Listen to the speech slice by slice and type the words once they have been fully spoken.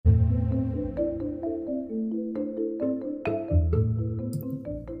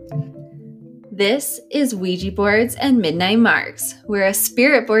This is Ouija Boards and Midnight Marks, where a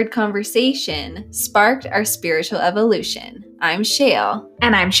spirit board conversation sparked our spiritual evolution. I'm Shale.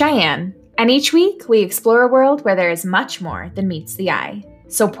 And I'm Cheyenne. And each week, we explore a world where there is much more than meets the eye.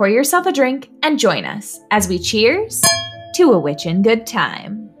 So pour yourself a drink and join us as we cheers to a witchin' good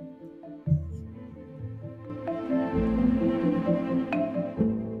time.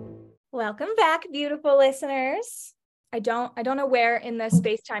 Welcome back, beautiful listeners. I don't know where in the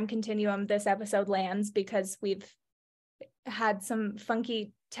space-time continuum this episode lands because we've had some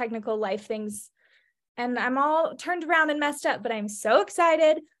funky technical life things and I'm all turned around and messed up, but I'm so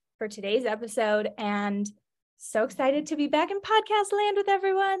excited for today's episode and so excited to be back in podcast land with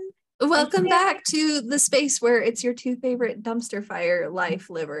everyone. Welcome back to the space where it's your two favorite dumpster fire life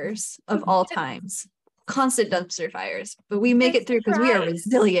livers of all times. Constant dumpster fires, but we make it through because we are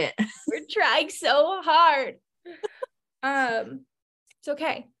resilient. We're trying so hard. It's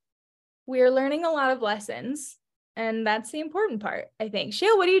okay. We're learning a lot of lessons, and that's the important part, I think.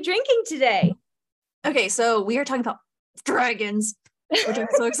 Shale, what are you drinking today? Okay, so we are talking about dragons, which I'm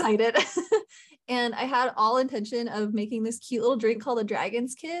so excited. And I had all intention of making this cute little drink called a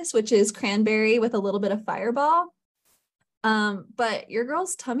Dragon's Kiss, which is cranberry with a little bit of Fireball. But your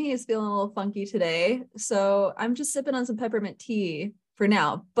girl's tummy is feeling a little funky today, so I'm just sipping on some peppermint tea for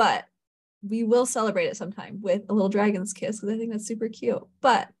now, but we will celebrate it sometime with a little Dragon's Kiss because I think that's super cute.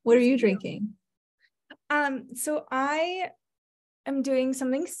 But what are you drinking? So I am doing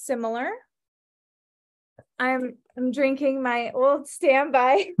something similar. I'm drinking my old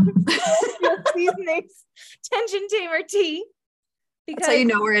standby seasonings tension tamer tea. That's how you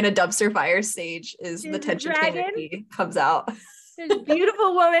know we're in a dumpster fire stage, is the tension tamer tea comes out. There's a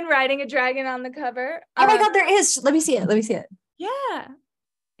beautiful woman riding a dragon on the cover. Oh my God, there is. Let me see it. Yeah,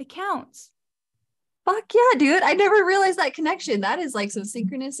 it counts. Fuck yeah, dude. I never realized that connection. That is like some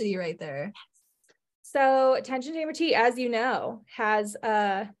synchronicity right there. So tension tamer tea, as you know, has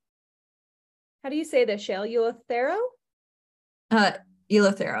how do you say this, Shale? Eleuthero?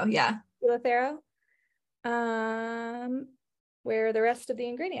 Eleuthero, yeah. Eleuthero. Where are the rest of the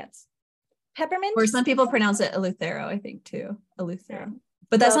ingredients? Peppermint. Or some people pronounce it Eleuthero, I think too. Eleuthero.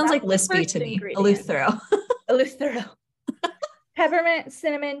 But that sounds like lispy to me. Eleuthero. Eleuthero. Peppermint,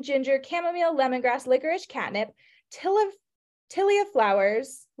 cinnamon, ginger, chamomile, lemongrass, licorice, catnip, tilia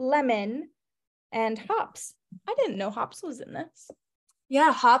flowers, lemon, and hops. I didn't know hops was in this.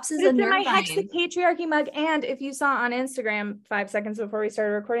 Yeah, hops is in my Hex the Patriarchy mug. And if you saw on Instagram 5 seconds before we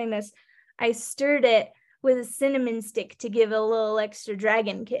started recording this, I stirred it with a cinnamon stick to give a little extra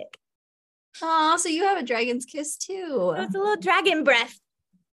dragon kick. Oh, so you have a dragon's kiss too. So it's a little dragon breath.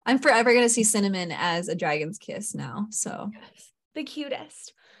 I'm forever going to see cinnamon as a dragon's kiss now. So the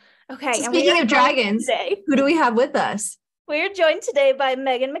cutest. Okay. So speaking of dragons, who do we have with us? We're joined today by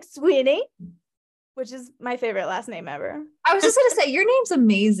Megan McSweeney, which is my favorite last name ever. I was just going to say, your name's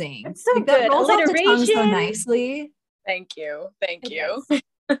amazing. It's so good. Rolls off the tongue so nicely. Thank you.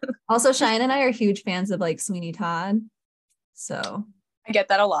 Also, Cheyenne and I are huge fans of like Sweeney Todd. So I get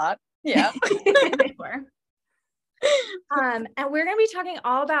that a lot. Yeah. And we're going to be talking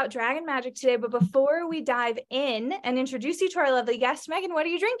all about dragon magic today. But before we dive in and introduce you to our lovely guest, Megan, what are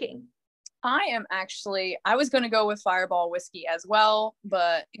you drinking? I was going to go with Fireball whiskey as well,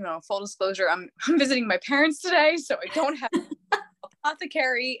 but full disclosure, I'm visiting my parents today, so I don't have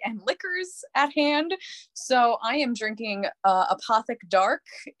apothecary and liquors at hand. So I am drinking Apothic Dark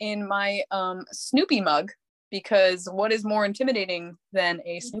in my Snoopy mug, because what is more intimidating than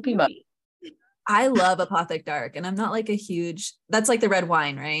a Snoopy mug? I love Apothic Dark, and I'm not like that's like the red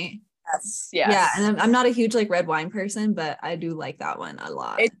wine, right? Yes. Yeah, and I'm not a huge like red wine person, but I do like that one a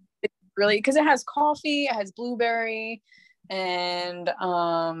lot. It's really, because it has coffee, it has blueberry and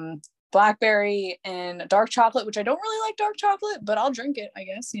blackberry and dark chocolate, which I don't really like dark chocolate, but I'll drink it, I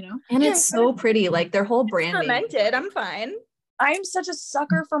guess, And it's so pretty, like their whole branding. Fermented, I'm fine. I'm such a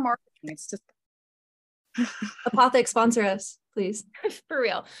sucker for marketing. It's just Apothic, sponsor us, please. For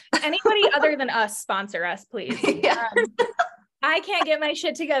real. Anybody other than us sponsor us, please. Yeah. I can't get my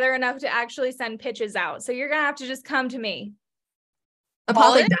shit together enough to actually send pitches out, so you're gonna have to just come to me.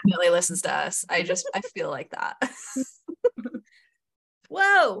 Apothic definitely listens to us. I feel like that.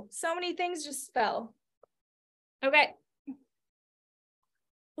 Whoa, so many things just fell. Okay.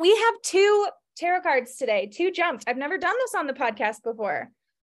 We have 2 tarot cards today, 2 jumps. I've never done this on the podcast before,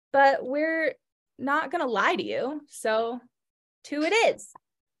 but we're not going to lie to you. So 2 it is.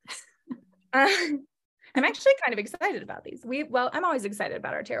 I'm actually kind of excited about these. I'm always excited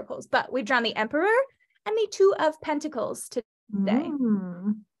about our tarot pulls, but we've drawn the Emperor and the 2 of Pentacles today.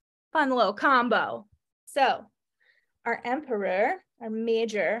 Fun little combo. So our Emperor, our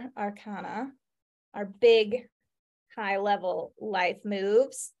major arcana, our big high level life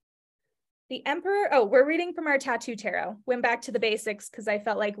moves. The Emperor, we're reading from our tattoo tarot. Went back to the basics because I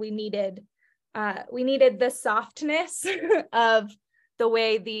felt like we needed the softness of the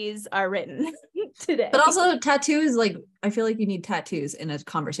way these are written today. But also tattoos, like, I feel like you need tattoos in a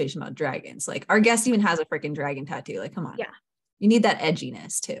conversation about dragons. Like, our guest even has a freaking dragon tattoo. Like, come on. Yeah. You need that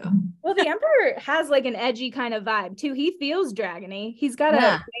edginess too. Well, the Emperor has like an edgy kind of vibe too. He feels dragony. He's got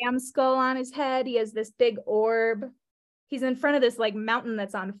a ram skull on his head. He has this big orb. He's in front of this like mountain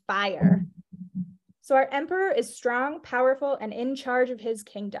that's on fire. So our Emperor is strong, powerful, and in charge of his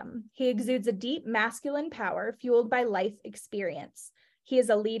kingdom. He exudes a deep masculine power fueled by life experience. He is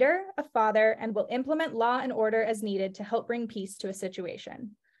a leader, a father, and will implement law and order as needed to help bring peace to a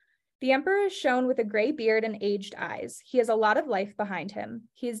situation. The Emperor is shown with a gray beard and aged eyes. He has a lot of life behind him.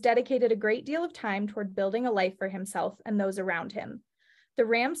 He has dedicated a great deal of time toward building a life for himself and those around him. The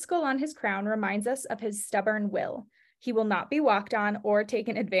ram skull on his crown reminds us of his stubborn will. He will not be walked on or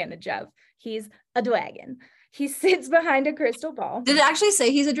taken advantage of. He's a dragon. He sits behind a crystal ball. Did it actually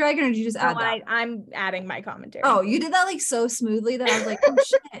say he's a dragon, or did you just add that? I'm adding my commentary. Oh, you did that like so smoothly that I was like, oh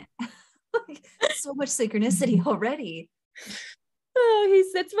shit. Like, so much synchronicity already. Oh, he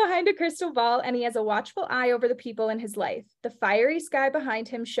sits behind a crystal ball and he has a watchful eye over the people in his life. The fiery sky behind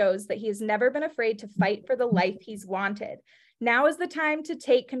him shows that he has never been afraid to fight for the life he's wanted. Now is the time to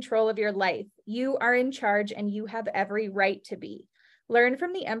take control of your life. You are in charge and you have every right to be. Learn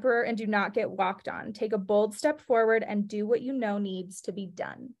from the Emperor and do not get walked on. Take a bold step forward and do what you know needs to be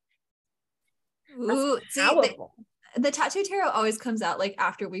done. Ooh, see, the tattoo tarot always comes out like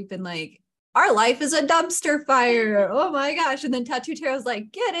after we've been like, our life is a dumpster fire. Oh my gosh. And then tattoo tarot's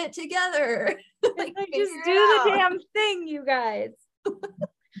like, get it together. Like, just do the damn thing, you guys.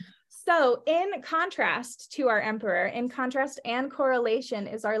 So in contrast to our Emperor, in contrast and correlation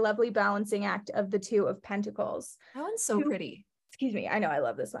is our lovely balancing act of the Two of Pentacles. That one's so pretty. Excuse me, I know, I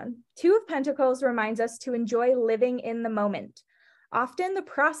love this one. Two of Pentacles reminds us to enjoy living in the moment. Often the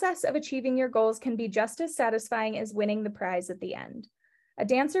process of achieving your goals can be just as satisfying as winning the prize at the end. A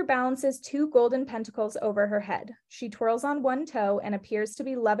dancer balances two golden pentacles over her head. She twirls on one toe and appears to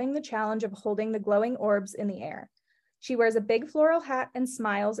be loving the challenge of holding the glowing orbs in the air. She wears a big floral hat and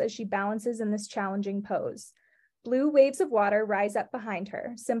smiles as she balances in this challenging pose. Blue waves of water rise up behind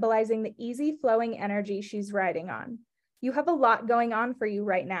her, symbolizing the easy flowing energy she's riding on. You have a lot going on for you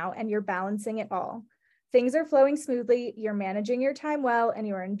right now, and you're balancing it all. Things are flowing smoothly, you're managing your time well, and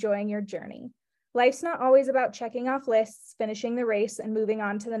you're enjoying your journey. Life's not always about checking off lists, finishing the race, and moving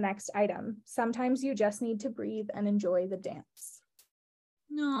on to the next item. Sometimes you just need to breathe and enjoy the dance.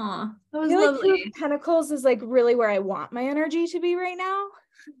 Aw, that was lovely. Like Two of Pentacles is like really where I want my energy to be right now.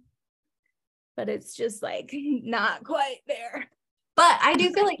 But it's just like not quite there. But I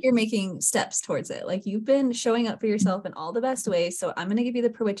do feel like you're making steps towards it. Like, you've been showing up for yourself in all the best ways. So I'm going to give you the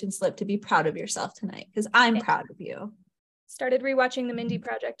permission slip to be proud of yourself tonight, because I'm proud of you. Started rewatching the Mindy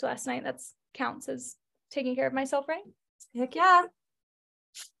Project last night. That's counts as taking care of myself, right? Heck yeah.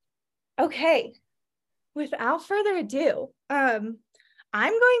 Okay. Without further ado, I'm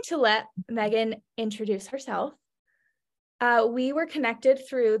going to let Megan introduce herself. We were connected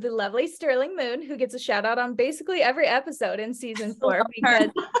through the lovely Sterling Moon, who gets a shout out on basically every episode in season 4 because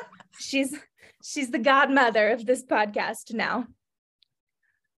she's the godmother of this podcast now.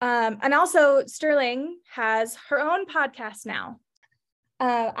 And also Sterling has her own podcast now.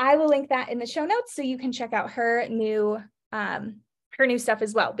 I will link that in the show notes so you can check out her new stuff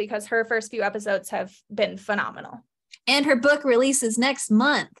as well, because her first few episodes have been phenomenal. And her book releases next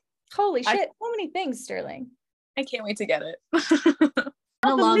month. Holy shit, so many things, Sterling. I can't wait to get it.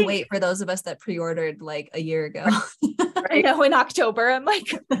 A long wait for those of us that pre-ordered like a year ago. I know, in October. I'm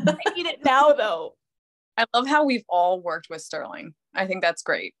like, I need it now though. I love how we've all worked with Sterling. I think that's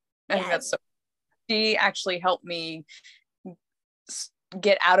great. I think that's so. She actually helped me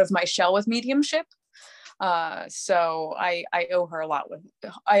get out of my shell with mediumship. So I owe her a lot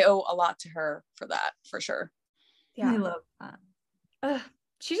I owe a lot to her for that, for sure. Yeah, I love that.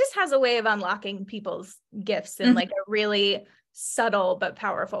 She just has a way of unlocking people's gifts in like a really subtle but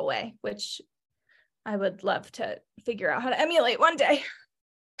powerful way, which I would love to figure out how to emulate one day.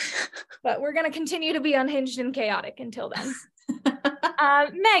 But we're going to continue to be unhinged and chaotic until then.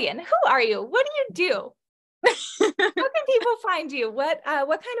 Megan, who are you? What do you do? How can people find you? What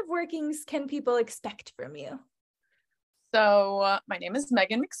kind of workings can people expect from you? So my name is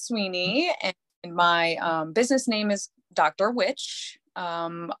Megan McSweeney, and my business name is Dr. Witch.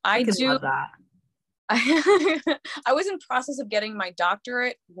 I do love that. I was in process of getting my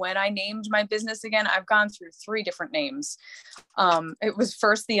doctorate when I named my business again. I've gone through 3 different names. It was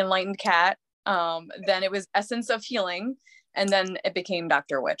first the Enlightened Cat, Then it was Essence of Healing, and then it became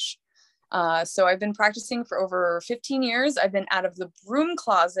Dr. Witch. So I've been practicing for over 15 years. I've been out of the broom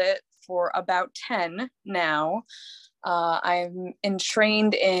closet for about 10 now. I'm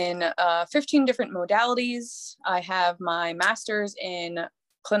trained in 15 different modalities. I have my master's in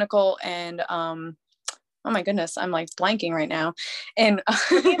clinical and oh my goodness, I'm like blanking right now. And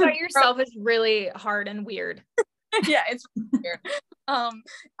thinking about yourself is really hard and weird. Yeah, it's weird. I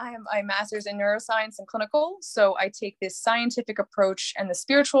have my master's in neuroscience and clinical. So I take this scientific approach and the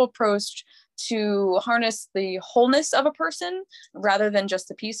spiritual approach to harness the wholeness of a person rather than just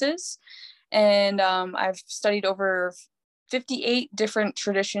the pieces. And I've studied over 58 different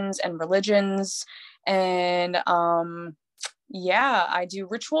traditions and religions. And yeah, I do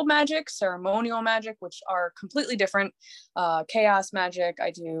ritual magic, ceremonial magic, which are completely different. Chaos magic.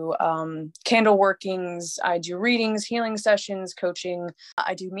 I do candle workings. I do readings, healing sessions, coaching.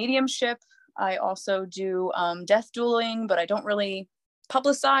 I do mediumship. I also do death dueling, but I don't really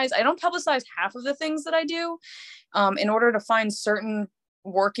publicize. I don't publicize half of the things that I do in order to find certain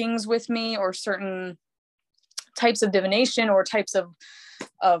workings with me or certain types of divination or types of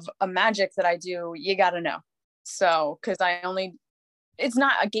a magic that I do. You got to know. So, because it's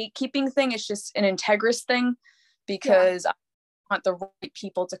not a gatekeeping thing, it's just an integrous thing, because I want the right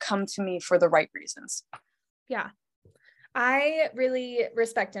people to come to me for the right reasons. Yeah. I really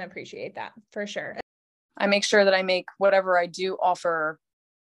respect and appreciate that for sure. I make sure that I make whatever I do offer,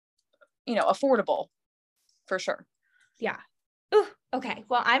 affordable for sure. Yeah. Ooh, okay.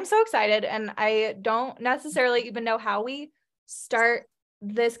 Well, I'm so excited, and I don't necessarily even know how we start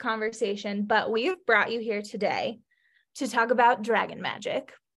this conversation, but we've brought you here today to talk about dragon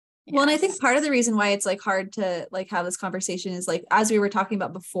magic. Well, and I think part of the reason why it's like hard to like have this conversation is like, as we were talking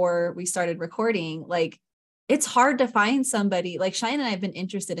about before we started recording, like it's hard to find somebody. Like Cheyenne and I have been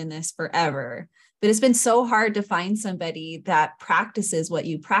interested in this forever, but it's been so hard to find somebody that practices what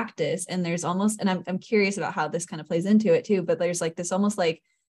you practice. And there's almost, and I'm curious about how this kind of plays into it too, but there's like this almost like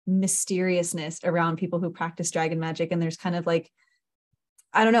mysteriousness around people who practice dragon magic. And there's kind of like,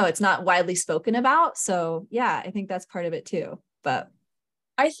 I don't know, it's not widely spoken about. So yeah, I think that's part of it too. But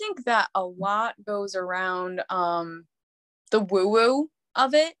I think that a lot goes around the woo-woo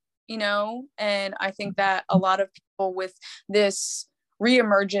of it, and I think that a lot of people with this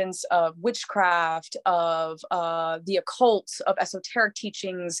reemergence of witchcraft, of the occult, of esoteric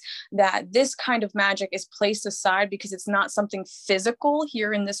teachings, that this kind of magic is placed aside because it's not something physical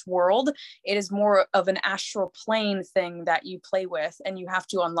here in this world. It is more of an astral plane thing that you play with and you have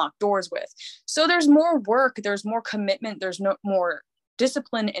to unlock doors with. So there's more work, there's more commitment, there's no more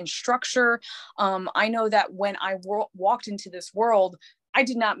discipline and structure. I know that when I walked into this world, I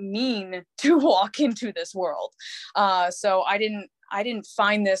did not mean to walk into this world. So I didn't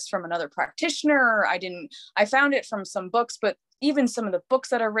find this from another practitioner. I found it from some books, but even some of the books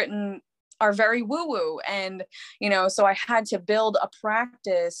that are written are very woo-woo. And, so I had to build a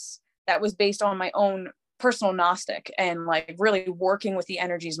practice that was based on my own personal Gnostic and like really working with the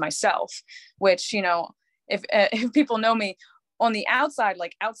energies myself, which, if people know me, on the outside,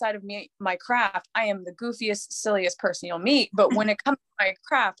 like outside of me, my craft, I am the goofiest, silliest person you'll meet. But when it comes to my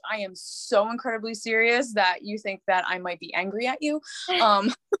craft, I am so incredibly serious that you think that I might be angry at you,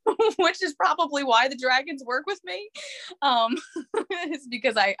 which is probably why the dragons work with me. It's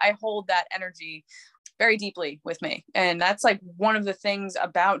because I hold that energy very deeply with me. And that's like one of the things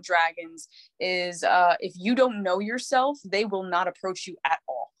about dragons is if you don't know yourself, they will not approach you at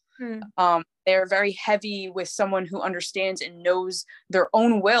all. They're very heavy with someone who understands and knows their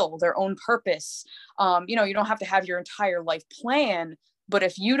own will, their own purpose. You don't have to have your entire life plan, but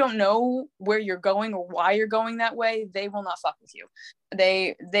if you don't know where you're going or why you're going that way, they will not fuck with you.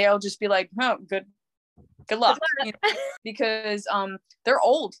 They'll just be like, oh, good luck. Because they're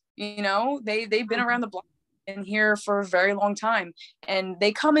old, they've been around the block and here for a very long time, and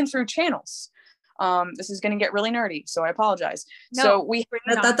they come in through channels. This is going to get really nerdy, so I apologize. No, so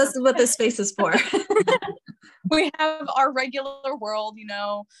that's what this space is for. We have our regular world,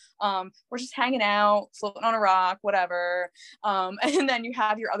 we're just hanging out, floating on a rock, whatever. And then you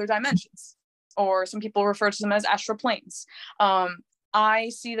have your other dimensions, or some people refer to them as astral planes. I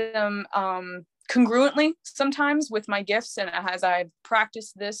see them congruently sometimes with my gifts, and as I've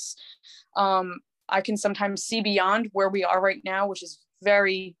practiced this, I can sometimes see beyond where we are right now, which is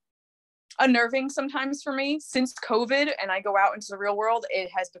very unnerving sometimes for me. Since COVID and I go out into the real world,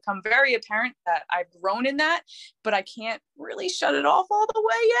 it has become very apparent that I've grown in that, but I can't really shut it off all the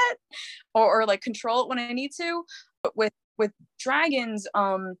way yet, or like control it when I need to. But with dragons,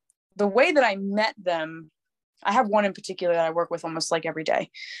 the way that I met them I have one in particular that I work with almost like every day.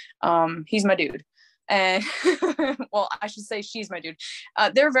 He's my dude. And well, I should say she's my dude.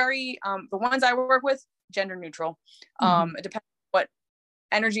 They're very, the ones I work with, gender neutral. It depends what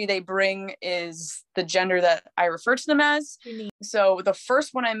energy they bring is the gender that I refer to them as. So the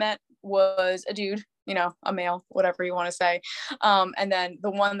first one I met was a dude, you know, a male, whatever you want to say. And then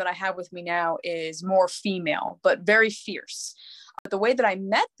the one that I have with me now is more female, but very fierce. But the way that I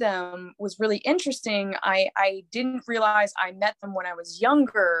met them was really interesting. I didn't realize I met them when I was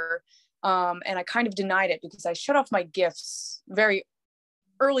younger. And I kind of denied it because I shut off my gifts very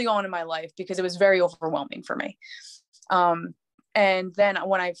early on in my life because it was very overwhelming for me. And then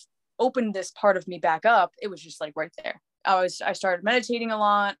when I've opened this part of me back up, it was just like right there. I started meditating a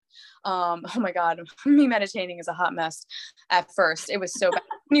lot. Oh my God, me meditating is a hot mess at first. It was so bad.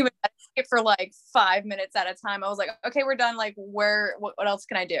 You would meditate for like 5 minutes at a time. I was like, okay, we're done. Like what else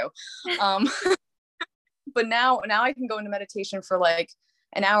can I do? But now I can go into meditation for like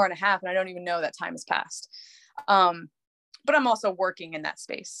an hour and a half and I don't even know that time has passed. But I'm also working in that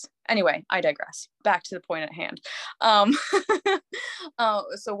space. Anyway, I digress. Back to the point at hand.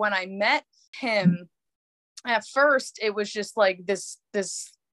 So when I met him, at first it was just like this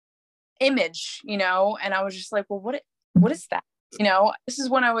image, you know, and I was just like, well, what is that? You know, this is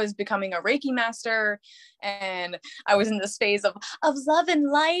when I was becoming a Reiki master and I was in this phase of love and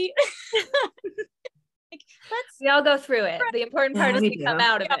light. Like, we all go through it. The important part is to come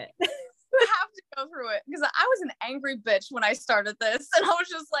out of it. I have to go through it because I was an angry bitch when I started this and I was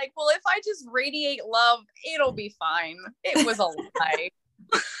just like, well, if I just radiate love, it'll be fine. It was a lie.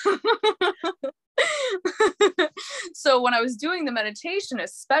 So when I was doing the meditation,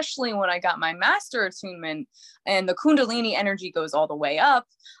 especially when I got my master attunement and the Kundalini energy goes all the way up,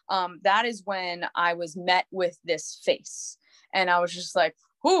 that is when I was met with this face. And I was just like,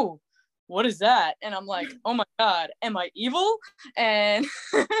 whoo, what is that? And I'm like, oh my God, am I evil? And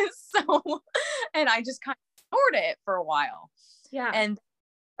and I just kind of ignored it for a while. Yeah. And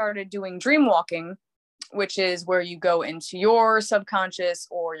started doing dream walking, which is where you go into your subconscious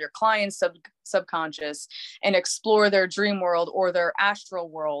or your client's subconscious and explore their dream world or their astral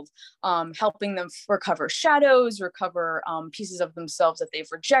world, helping them recover shadows, recover pieces of themselves that they've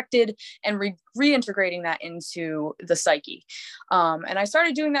rejected, and reintegrating that into the psyche. And I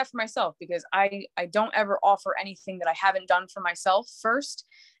started doing that for myself because I don't ever offer anything that I haven't done for myself first.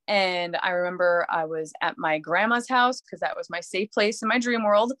 And I remember I was at my grandma's house because that was my safe place in my dream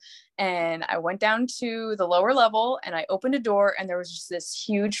world. And I went down to the lower level and I opened a door and there was just this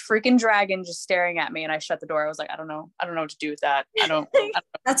huge freaking dragon just staring at me. And I shut the door. I was like, I don't know what to do with that. I don't know.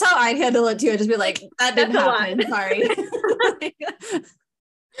 That's how I'd handle it too. I'd just be like, that didn't happen. Sorry.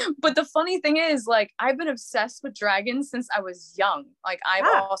 But the funny thing is, like, I've been obsessed with dragons since I was young. Like, I've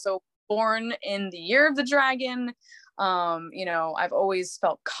also born in the year of the dragon. You know, I've always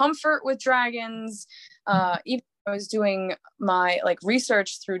felt comfort with dragons. Even when I was doing my like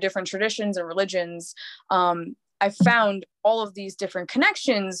research through different traditions and religions, I found all of these different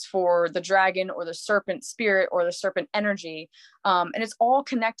connections for the dragon or the serpent spirit or the serpent energy. And it's all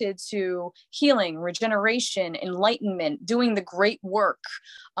connected to healing, regeneration, enlightenment, doing the great work,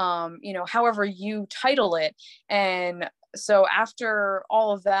 you know, however you title it. And so after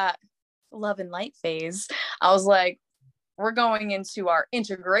all of that love and light phase, I was like, we're going into our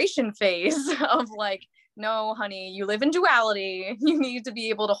integration phase of like, no, honey, you live in duality. You need to be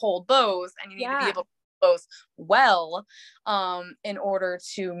able to hold both, and you need to be able to both well, in order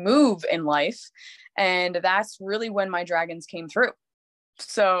to move in life. And that's really when my dragons came through.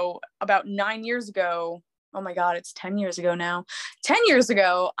 So about 9 years ago, oh my God, it's 10 years ago now. 10 years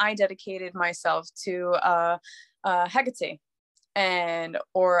ago, I dedicated myself to Hecate.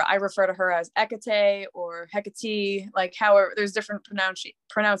 Or I refer to her as Hecate or Hecate, like however, there's different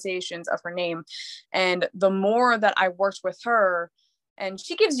pronunciations of her name. And the more that I worked with her, and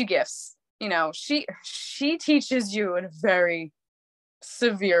she gives you gifts, you know, she teaches you in a very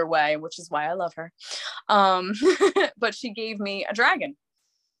severe way, which is why I love her. But she gave me a dragon,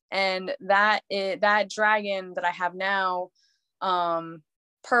 and that dragon that I have now,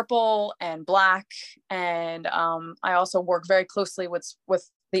 purple and black, and I also work very closely with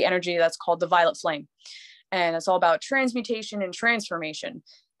the energy that's called the violet flame, and it's all about transmutation and transformation.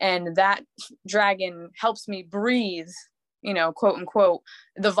 And that dragon helps me breathe, you know, quote unquote,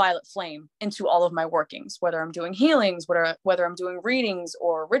 the violet flame into all of my workings, whether I'm doing healings, whether I'm doing readings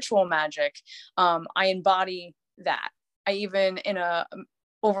or ritual magic. I embody that. I even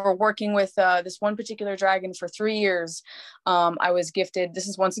over working with this one particular dragon for 3 years, I was gifted, this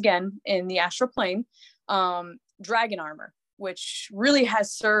is once again in the astral plane, dragon armor, which really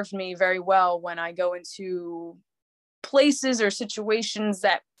has served me very well when I go into places or situations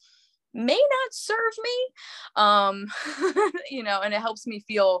that may not serve me. And it helps me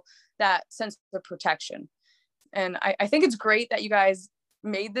feel that sense of protection. And I think it's great that you guys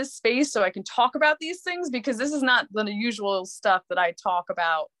made this space so I can talk about these things, because this is not the usual stuff that I talk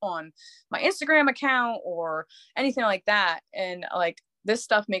about on my Instagram account or anything like that. And like, this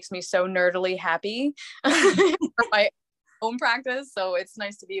stuff makes me so nerdily happy for my own practice. So it's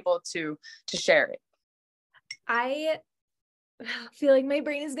nice to be able to share it. I feel like my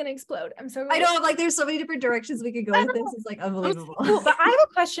brain is going to explode. I'm so I know, like there's so many different directions we could go with this. It's like unbelievable. Cool. But I have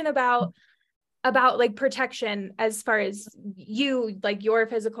a question about like protection as far as you, like your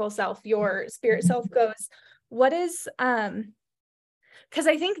physical self, your spirit self goes. What is, because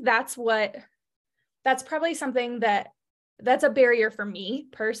I think that's probably something that's a barrier for me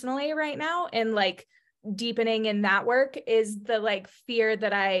personally right now. And like deepening in that work is the like fear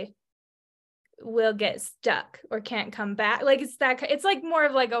that I will get stuck or can't come back. Like it's like more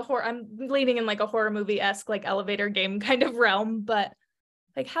of like a horror, I'm leaning in like a horror movie-esque like elevator game kind of realm, but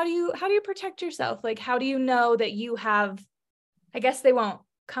like, how do you protect yourself? Like, how do you know that you have, I guess they won't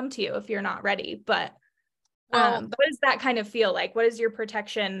come to you if you're not ready, but what does that kind of feel like? What is your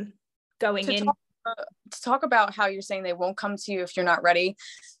protection going in? To talk about how you're saying they won't come to you if you're not ready,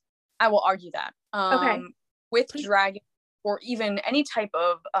 I will argue that. Okay. With dragon or even any type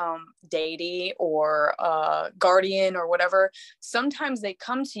of deity or guardian or whatever, sometimes they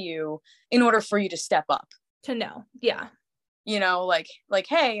come to you in order for you to step up. To know. Yeah. Like,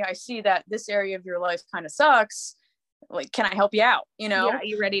 hey, I see that this area of your life kind of sucks. Like, can I help you out? Yeah,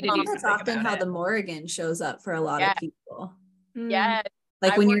 you ready to do something? That's often how the Morrigan shows up for a lot of people. Yeah.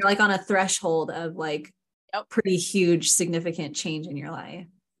 Like when you're like on a threshold of like pretty huge, significant change in your life.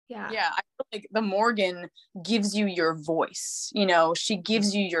 Yeah. Yeah. I feel like the Morgan gives you your voice. She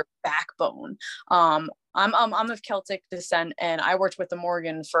gives you your backbone. I'm of Celtic descent, and I worked with the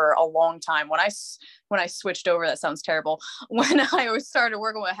Morgan for a long time. When I switched over, that sounds terrible. When I started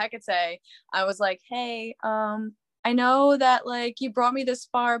working with Hecate, I was like, hey, I know that like you brought me this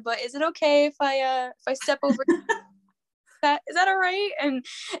far, but is it okay if I step over? Is that all right?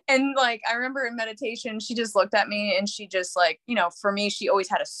 And like, I remember in meditation, she just looked at me and she just like, for me, she always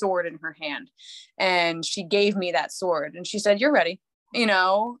had a sword in her hand, and she gave me that sword and she said, you're ready,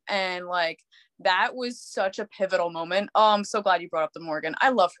 and like, that was such a pivotal moment. Oh, I'm so glad you brought up the Morgan. I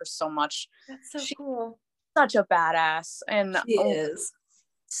love her so much. That's so cool. Such a badass. And she is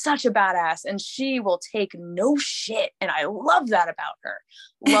such a badass, and she will take no shit. And I love that about her.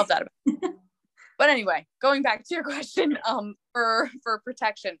 Love that about her. But anyway, going back to your question, for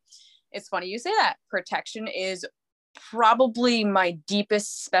protection, it's funny you say that. Protection is probably my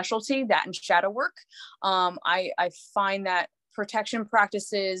deepest specialty, that and shadow work. I find that protection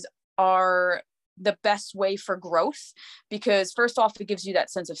practices are the best way for growth, because first off, it gives you that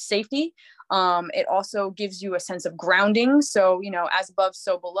sense of safety. It also gives you a sense of grounding. So, as above,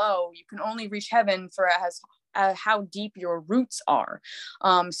 so below. You can only reach heaven for how deep your roots are.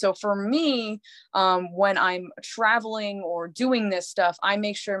 So for me, when I'm traveling or doing this stuff, I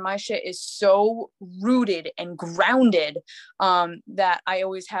make sure my shit is so rooted and grounded that I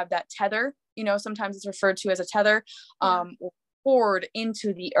always have that tether. Sometimes it's referred to as a tether. Poured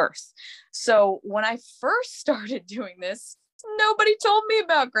into the earth. So when I first started doing this, nobody told me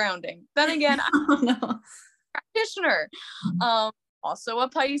about grounding. Then again, I'm a practitioner, also a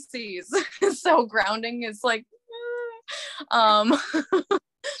Pisces. So grounding is like,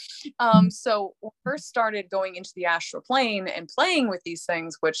 so when I first started going into the astral plane and playing with these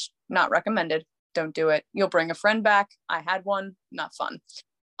things, which not recommended, don't do it. You'll bring a friend back. I had one, not fun.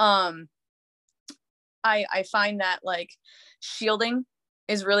 I find that like shielding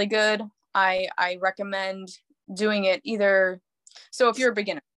is really good. I recommend doing it either. So if you're a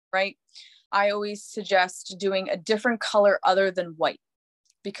beginner, right? I always suggest doing a different color other than white,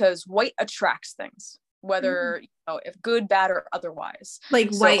 because white attracts things, whether, if good, bad, or otherwise.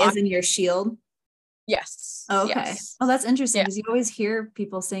 Like white is in your shield? Yes. Oh, okay. Yes. Oh, that's interesting, because you always hear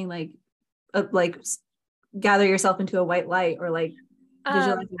people saying like gather yourself into a white light, or like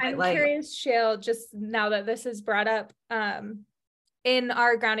I'm curious, Shale, just now that this is brought up, in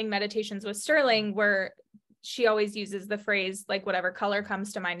our grounding meditations with Sterling, where she always uses the phrase, like, whatever color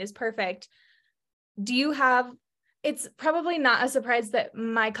comes to mind is perfect. Do you have, it's probably not a surprise that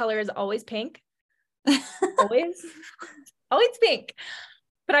my color is always pink. always pink.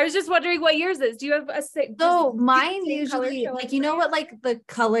 But I was just wondering what yours is. Do you have a so mine usually, like, what like the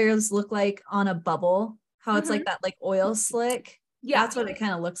colors look like on a bubble, how it's like that like oil slick. Yeah. That's what it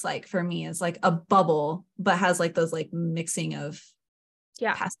kind of looks like for me, is like a bubble, but has like those like mixing of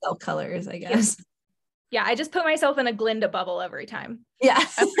pastel colors, I guess. Yeah. I just put myself in a Glinda bubble every time. Yeah.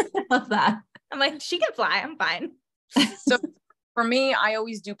 I love that. I'm like, she can fly. I'm fine. So for me, I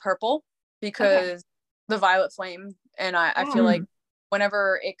always do purple because the violet flame. And I feel like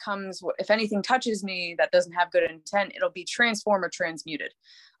whenever it comes, if anything touches me that doesn't have good intent, it'll be transformed or transmuted.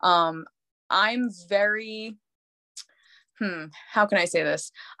 I'm very, how can I say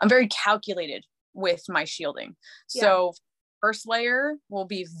this? I'm very calculated with my shielding. So first layer will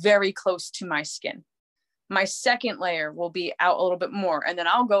be very close to my skin. My second layer will be out a little bit more. And then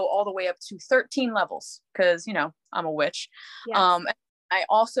I'll go all the way up to 13 levels because, you know, I'm a witch. Yes. I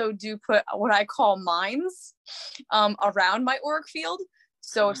also do put what I call mines around my auric field.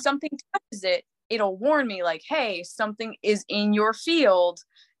 So if something touches it, it'll warn me like, hey, something is in your field,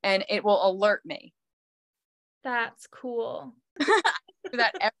 and it will alert me. That's cool. I do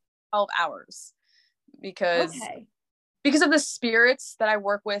that every 12 hours because of the spirits that I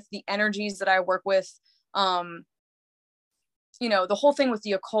work with, the energies that I work with. You know, the whole thing with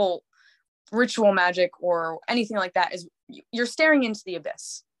the occult, ritual magic, or anything like that is you're staring into the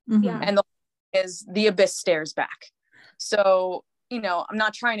abyss. And the abyss stares back. So, you know, I'm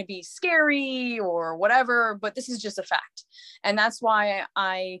not trying to be scary or whatever, but this is just a fact. And that's why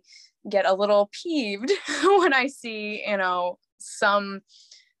I get a little peeved when I see, you know, some,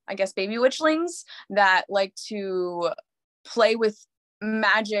 I guess, baby witchlings that like to play with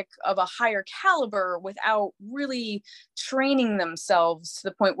magic of a higher caliber without really training themselves to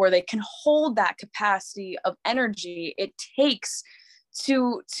the point where they can hold that capacity of energy it takes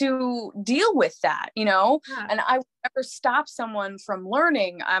to deal with that, you know. And I would never stop someone from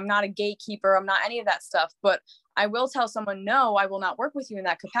learning. I'm not a gatekeeper, I'm not any of that stuff, but I will tell someone, no, I will not work with you in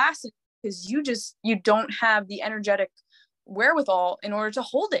that capacity because you don't have the energetic wherewithal in order to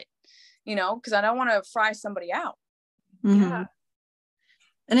hold it, you know, because I don't want to fry somebody out.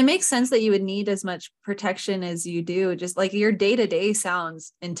 And it makes sense that you would need as much protection as you do. Just like your day-to-day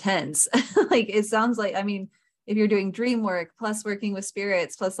sounds intense. Like it sounds like, I mean, if you're doing dream work plus working with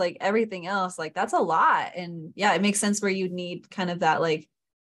spirits plus like everything else, like that's a lot. And yeah, it makes sense where you need kind of that like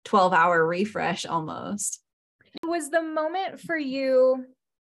 12-hour refresh almost. Was the moment for you,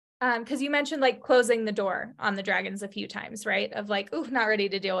 because you mentioned like closing the door on the dragons a few times, right? Of like, ooh, not ready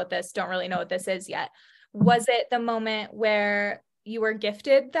to deal with this. Don't really know what this is yet. Was it the moment where you were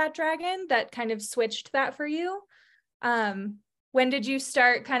gifted that dragon that kind of switched that for you? When did you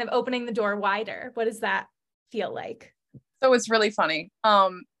start kind of opening the door wider? What does that feel like? So it's really funny.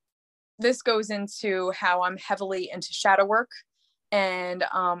 This goes into how I'm heavily into shadow work. And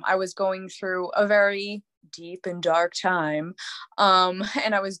I was going through a very deep and dark time.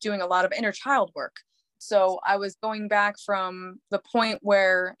 And I was doing a lot of inner child work. So I was going back from the point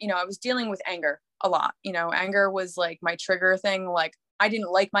where, you know, I was dealing with anger a lot. You know, anger was like my trigger thing. Like I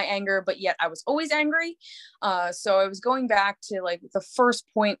didn't like my anger, but yet I was always angry. So I was going back to like the first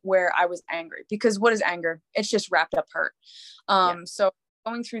point where I was angry, because what is anger? It's just wrapped up hurt. So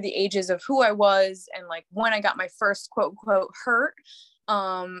going through the ages of who I was and like when I got my first quote unquote hurt,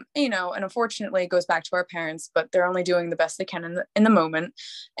 you know, and unfortunately it goes back to our parents, but they're only doing the best they can in the moment.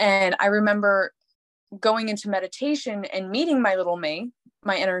 And I remember going into meditation and meeting my little me,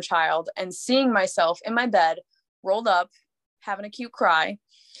 my inner child, and seeing myself in my bed, rolled up, having a cute cry.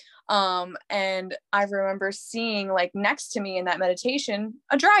 And I remember seeing like next to me in that meditation,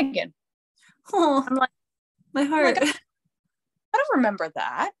 a dragon. Oh, I'm like, my heart. Like, I don't remember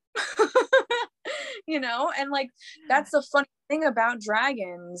that. You know, and like, that's the funny thing about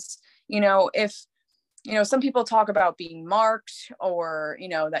dragons. You know, if, you know, some people talk about being marked, or, you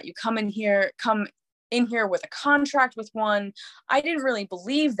know, that you come in here with a contract with one. I didn't really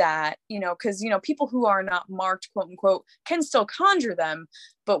believe that, you know, because, you know, people who are not marked, quote unquote, can still conjure them.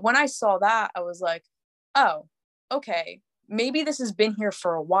 But when I saw that, I was like, oh, okay, maybe this has been here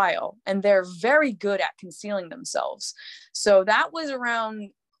for a while, and they're very good at concealing themselves. So that was around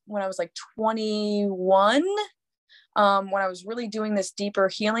when I was like 21, when I was really doing this deeper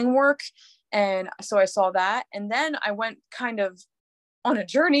healing work. And so I saw that. And then I went kind of on a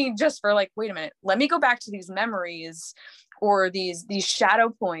journey just for like, wait a minute, let me go back to these memories or these shadow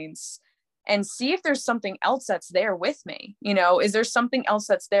points and see if there's something else that's there with me. You know, is there something else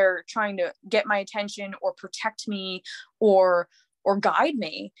that's there trying to get my attention or protect me or guide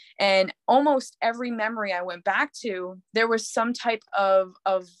me? And almost every memory I went back to, there was some type of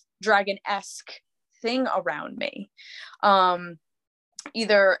dragon-esque thing around me.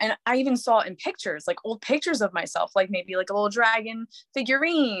 either, and I even saw it in pictures, like old pictures of myself, like maybe like a little dragon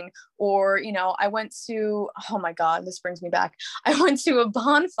figurine, or, you know, I went to, oh my God, this brings me back. I went to a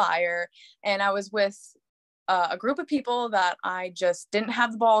bonfire and I was with a group of people that I just didn't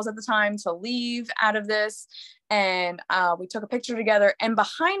have the balls at the time to leave out of this. And we took a picture together, and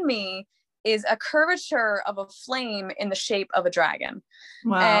behind me is a curvature of a flame in the shape of a dragon.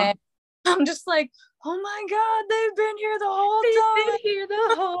 Wow. And I'm just like, oh my God, they've been here the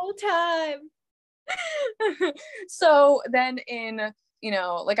whole time. So then in, you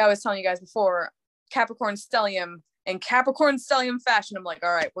know, like I was telling you guys before, Capricorn stellium and Capricorn stellium fashion, I'm like,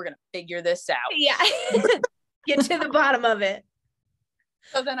 all right, we're going to figure this out. Yeah. Get to the bottom of it.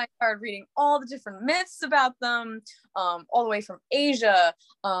 So then I started reading all the different myths about them, all the way from Asia,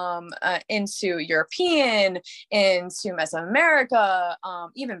 into European, into Mesoamerica,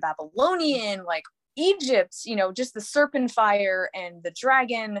 even Babylonian, like Egypt, you know, just the serpent fire and the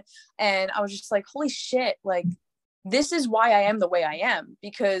dragon. And I was just like, holy shit, like, this is why I am the way I am,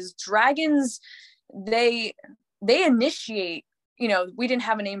 because dragons, they initiate, you know, we didn't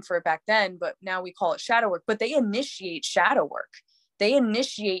have a name for it back then, but now we call it shadow work, but they initiate shadow work. They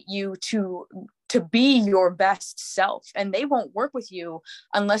initiate you to be your best self, and they won't work with you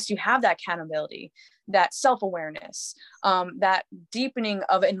unless you have that accountability, that self-awareness, that deepening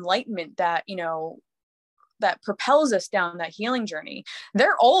of enlightenment that, you know, that propels us down that healing journey.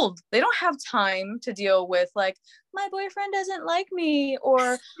 They're old. They don't have time to deal with like, my boyfriend doesn't like me,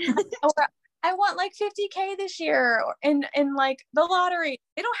 or I want like 50K this year in like the lottery.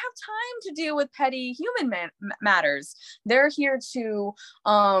 They don't have time to deal with petty human matters. They're here to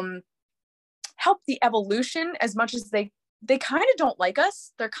help the evolution as much as they kind of don't like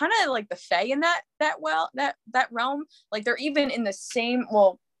us. They're kind of like the Fae in that realm. Like they're even in the same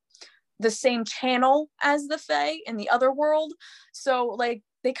channel as the Fae in the other world. So like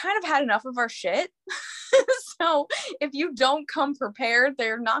they kind of had enough of our shit. So if you don't come prepared,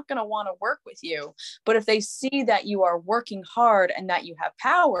 they're not going to want to work with you. But if they see that you are working hard and that you have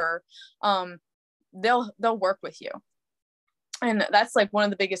power, they'll work with you. And that's like one of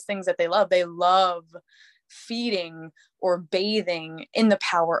the biggest things that they love. They love feeding or bathing in the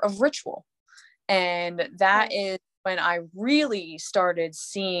power of ritual. And that is when I really started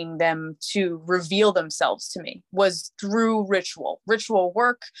seeing them to reveal themselves to me, was through ritual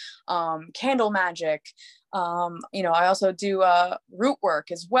work, candle magic. You know, I also do root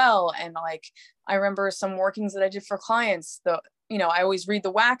work as well. And like, I remember some workings that I did for clients, you know, I always read the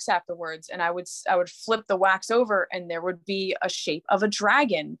wax afterwards, and I would flip the wax over and there would be a shape of a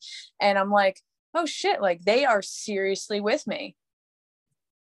dragon. And I'm like, oh shit, like they are seriously with me.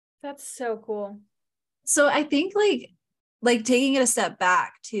 That's so cool. So I think like taking it a step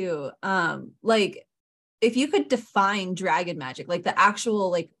back too, like if you could define dragon magic, like the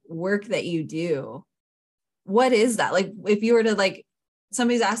actual like work that you do, what is that? Like if you were to like,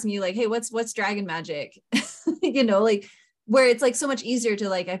 somebody's asking you like, hey, what's dragon magic? You know, like where it's like so much easier to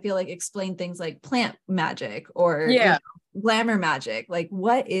like, I feel like explain things like plant magic or you know, glamour magic. Like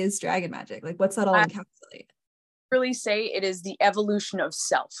what is dragon magic? Like what's that all encapsulate? Really say it is the evolution of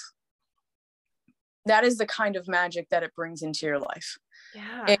self. That is the kind of magic that it brings into your life.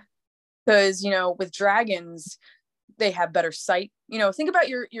 Yeah. Because, you know, with dragons, they have better sight. You know, think about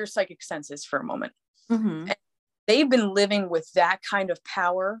your psychic senses for a moment. Mm-hmm. And they've been living with that kind of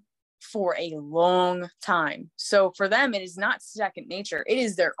power for a long time. So for them, it is not second nature. It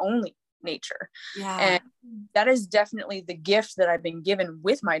is their only nature. Yeah. And that is definitely the gift that I've been given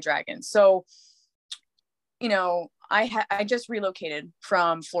with my dragon. So, you know, I just relocated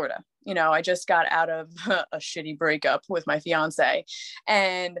from Florida. You know, I just got out of a shitty breakup with my fiance,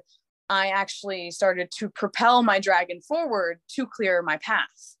 and I actually started to propel my dragon forward to clear my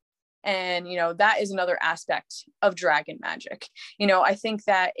path. And, you know, that is another aspect of dragon magic. You know, I think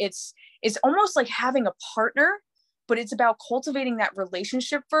that it's almost like having a partner, but it's about cultivating that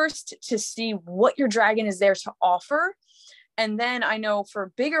relationship first to see what your dragon is there to offer. And then I know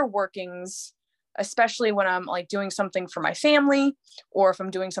for bigger workings, especially when I'm like doing something for my family, or if I'm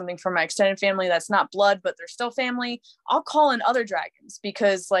doing something for my extended family that's not blood, but they're still family, I'll call in other dragons,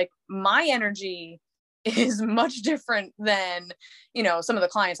 because like my energy is much different than, you know, some of the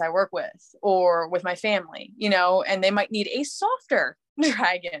clients I work with or with my family, you know, and they might need a softer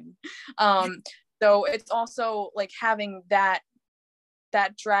dragon. So it's also like having that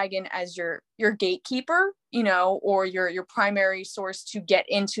dragon as your gatekeeper, you know, or your primary source to get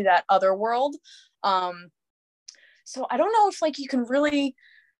into that other world. So I don't know if like you can really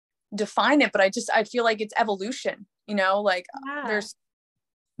define it, but I feel like it's evolution, you know, like there's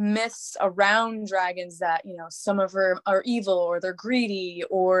myths around dragons that, you know, some of them are evil or they're greedy,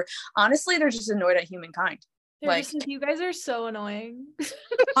 or honestly they're just annoyed at humankind. They're just like, you guys are so annoying.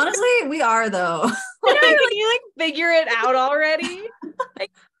 Honestly, we are though. Can you like figure it out already? I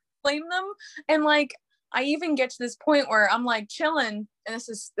blame them. And like, I even get to this point where I'm like chilling, and this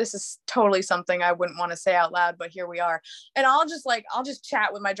is totally something I wouldn't want to say out loud, but here we are. And I'll just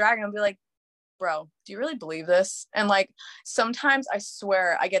chat with my dragon and be like, bro, do you really believe this? And like, sometimes I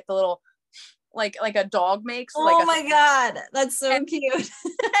swear I get the little, like a dog makes. Oh like my God. That's so cute.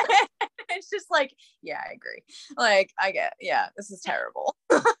 It's just like, yeah, I agree. Like, this is terrible.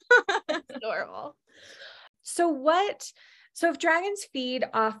 Adorable. So if dragons feed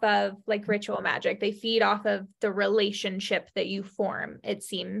off of like ritual magic, they feed off of the relationship that you form, it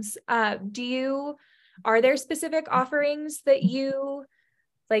seems. Are there specific offerings that you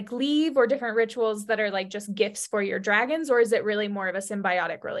like leave, or different rituals that are like just gifts for your dragons, or is it really more of a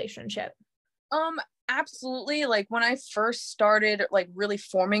symbiotic relationship? Absolutely. Like when I first started like really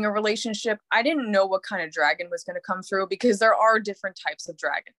forming a relationship, I didn't know what kind of dragon was going to come through, because there are different types of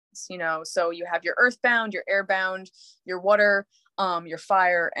dragons, you know. So you have your earthbound, your airbound, your water, your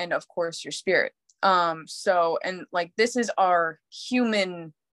fire, and of course your spirit. So, and like, this is our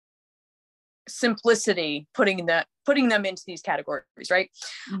human simplicity, putting them into these categories, right?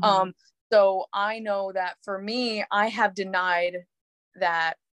 So I know that for me, I have denied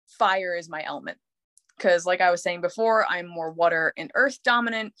that fire is my element, because like I was saying before, I'm more water and earth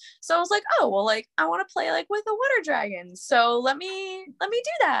dominant. So I was like, oh well, like I want to play like with a water dragon, so let me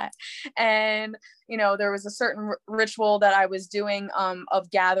do that. And you know, there was a certain ritual that I was doing of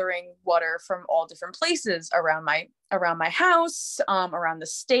gathering water from all different places around my house, around the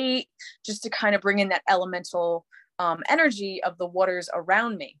state, just to kind of bring in that elemental energy of the waters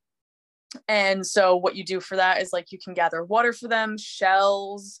around me. And so what you do for that is like, you can gather water for them,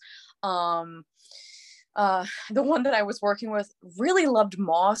 shells. The one that I was working with really loved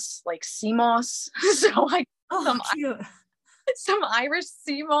moss, like sea moss. So I some Irish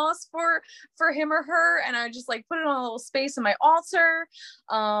sea moss for him or her, and I just like put it on a little space in my altar.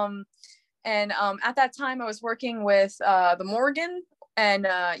 At that time I was working with the Morgan and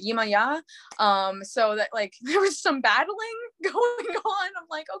Yimaya. So that like there was some battling going on. I'm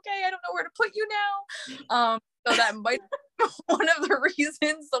like, okay, I don't know where to put you now. So that might be one of the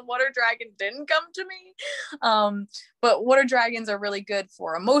reasons the water dragon didn't come to me. But water dragons are really good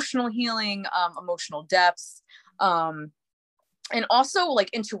for emotional healing, emotional depth, and also like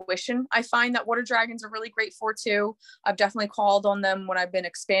intuition. I find that water dragons are really great for too. I've definitely called on them when I've been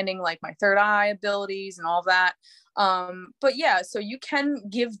expanding like my third eye abilities and all that. But yeah, so you can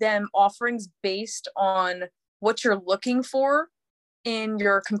give them offerings based on what you're looking for in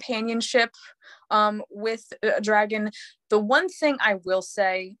your companionship with a dragon. The one thing I will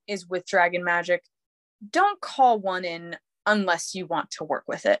say is, with dragon magic, don't call one in unless you want to work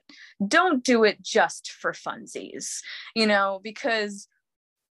with it. Don't do it just for funsies, you know, because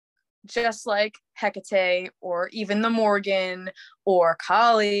just like Hecate or even the Morgan or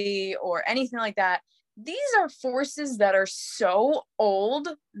Kali or anything like that, these are forces that are so old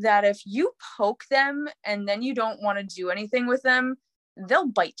that if you poke them and then you don't want to do anything with them, they'll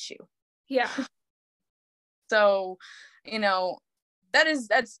bite you. Yeah. So, you know,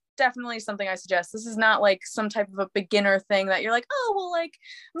 that's definitely something I suggest. This is not like some type of a beginner thing that you're like, oh, well, like,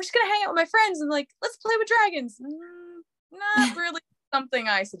 I'm just going to hang out with my friends and like, let's play with dragons. Not really something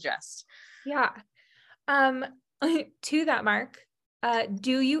I suggest. Yeah. To that mark,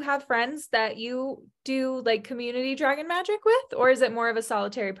 do you have friends that you do like community dragon magic with, or is it more of a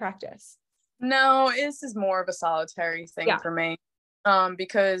solitary practice? No, this is more of a solitary thing for me.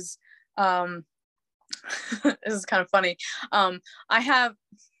 Because this is kind of funny.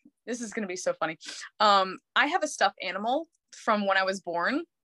 This is going to be so funny. I have a stuffed animal from when I was born,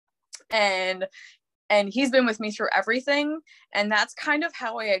 and he's been with me through everything. And that's kind of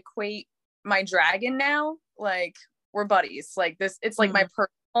how I equate my dragon now. Like, we're buddies. Like this, it's like my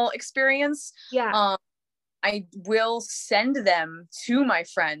personal experience. Yeah. I will send them to my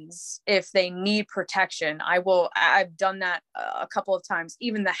friends if they need protection. I've done that a couple of times.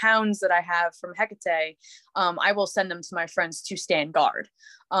 Even the hounds that I have from Hecate, I will send them to my friends to stand guard.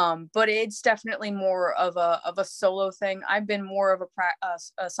 But it's definitely more of a solo thing. I've been more of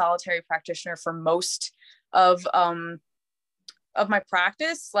a solitary practitioner for most of my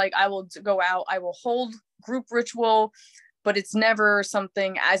practice. Like, I will go out, I will hold group ritual, but it's never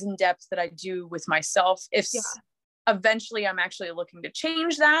something as in depth that I do with myself. Eventually I'm actually looking to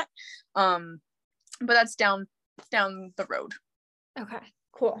change that. But that's down the road. Okay,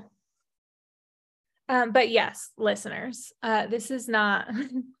 cool. But yes, listeners, this is not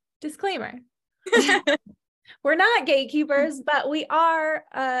disclaimer. We're not gatekeepers, but we are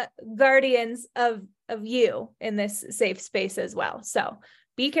guardians of you in this safe space as well. So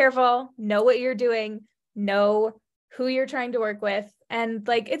be careful, know what you're doing, know who you're trying to work with. And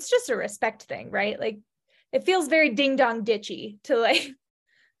like, it's just a respect thing, right? Like it feels very ding dong ditchy to like,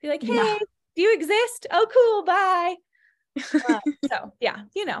 be like, hey, do you exist? Oh, cool. Bye. So yeah,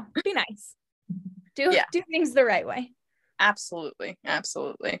 be nice. Do things the right way. Absolutely.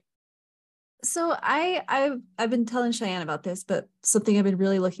 Absolutely. So I've been telling Cheyenne about this, but something I've been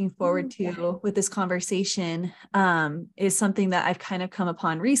really looking forward to with this conversation is something that I've kind of come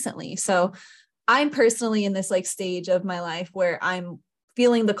upon recently. So I'm personally in this like stage of my life where I'm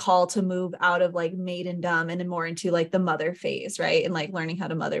feeling the call to move out of like maidendom and more into like the mother phase, right? And like learning how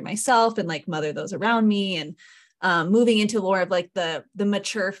to mother myself and like mother those around me, and moving into more of like the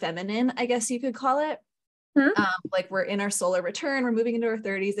mature feminine, I guess you could call it. Like we're in our solar return, we're moving into our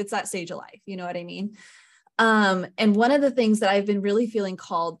 30s. It's that stage of life. You know what I mean? And one of the things that I've been really feeling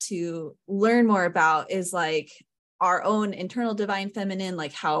called to learn more about is like our own internal divine feminine,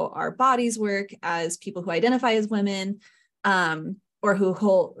 like how our bodies work as people who identify as women,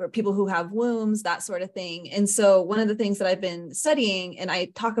 or people who have wombs, that sort of thing. And so one of the things that I've been studying, and I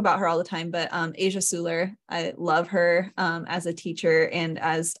talk about her all the time, but Asia Suler, I love her as a teacher and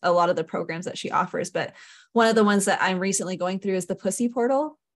as a lot of the programs that she offers. But one of the ones that I'm recently going through is the Pussy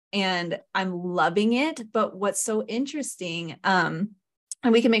Portal, and I'm loving it. But what's so interesting, and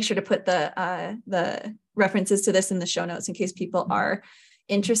we can make sure to put the references to this in the show notes in case people are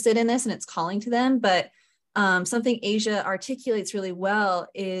interested in this and it's calling to them. But something Asia articulates really well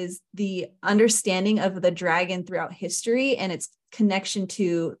is the understanding of the dragon throughout history and its connection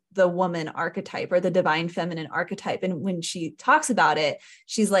to the woman archetype or the divine feminine archetype. And when she talks about it,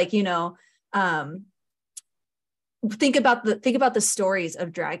 she's like, think about the stories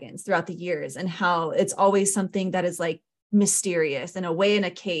of dragons throughout the years and how it's always something that is like mysterious and away in a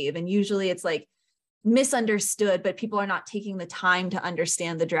cave. And usually it's like misunderstood, but people are not taking the time to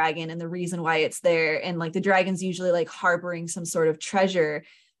understand the dragon and the reason why it's there. And like the dragon's usually like harboring some sort of treasure.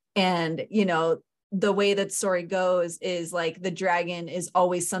 And, the way that story goes is like the dragon is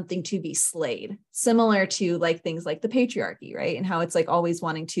always something to be slayed, similar to like things like the patriarchy, right? And how it's like always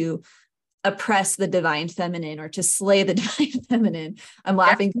wanting to oppress the divine feminine or to slay the divine feminine. I'm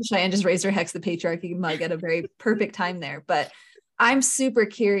laughing because Cheyenne just raised her Hex the Patriarchy mug at a very perfect time there. But I'm super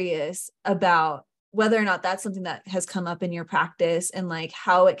curious about whether or not that's something that has come up in your practice and like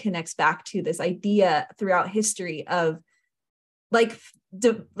how it connects back to this idea throughout history of like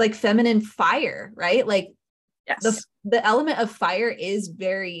feminine fire, right? Like the element of fire is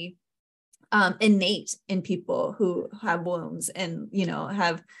very innate in people who have wombs and,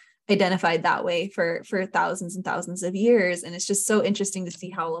 have identified that way for thousands and thousands of years. And it's just so interesting to see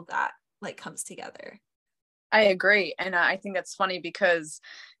how all of that like comes together. I agree. And I think that's funny because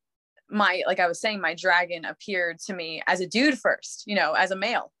like I was saying, my dragon appeared to me as a dude first, as a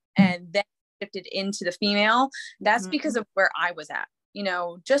male, and then shifted into the female. That's because of where I was at,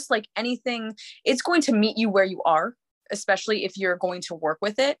 just like anything, it's going to meet you where you are, especially if you're going to work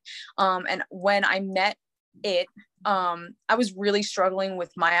with it. And when I met it, I was really struggling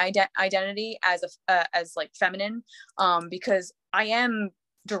with my identity as like feminine, because I am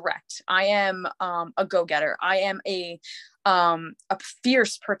direct. I am a go-getter. I am a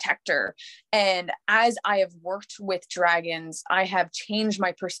fierce protector. And as I have worked with dragons, I have changed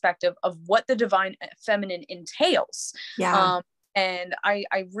my perspective of what the divine feminine entails. And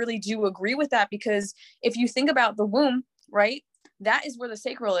I really do agree with that, because if you think about the womb, right, that is where the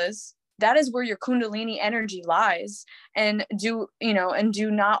sacral is. That is where your Kundalini energy lies. And do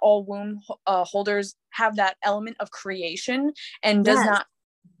not all womb holders have that element of creation? And does not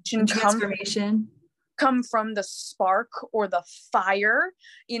transformation come from the spark or the fire?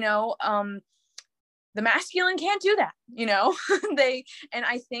 The masculine can't do that, and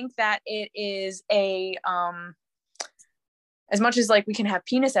I think that it is as much as like we can have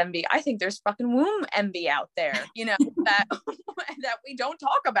penis envy, I think there's fucking womb envy out there, that that we don't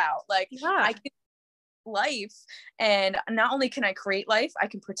talk about. Like, I can life, and not only can I create life, I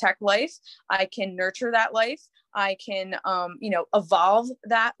can protect life, I can nurture that life, I can evolve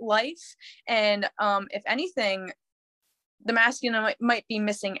that life. And if anything, the masculine might be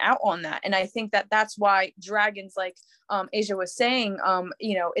missing out on that. And I think that that's why dragons, like Asia was saying,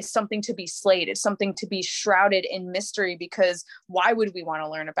 it's something to be slayed. It's something to be shrouded in mystery, because why would we want to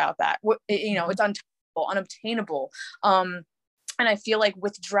learn about that? It's unobtainable. And I feel like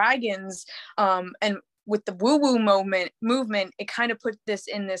with dragons and with the woo-woo movement, it kind of put this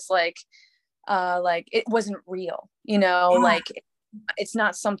in this like like it wasn't real, you know, Yeah. like it's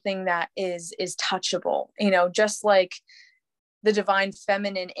not something that is touchable, you know, just like the divine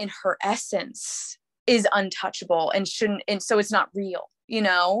feminine in her essence is untouchable and shouldn't, and so it's not real, you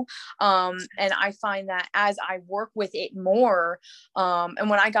know. And I find that as I work with it more, and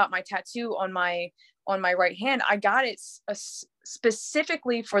when I got my tattoo on my right hand, I got it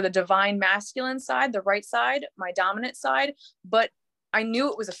specifically for the divine masculine side, the right side, my dominant side, but I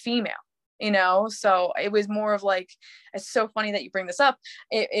knew it was a female, you know, so it was more of like, it's so funny that you bring this up.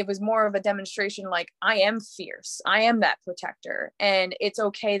 It was more of a demonstration, like, I am fierce, I am that protector, and it's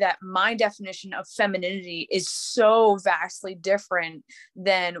okay that my definition of femininity is so vastly different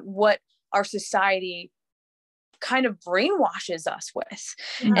than what our society kind of brainwashes us with.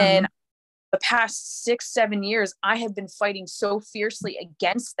 And the past 6-7 years, I have been fighting so fiercely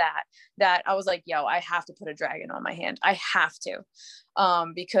against that I was like, yo, I have to put a dragon on my hand. I have to,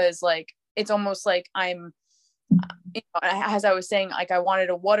 because like, it's almost like I'm, you know, as I was saying, like I wanted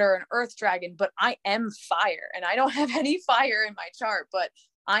a water and earth dragon, but I am fire, and I don't have any fire in my chart, but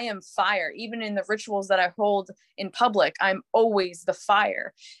I am fire. Even in the rituals that I hold in public, I'm always the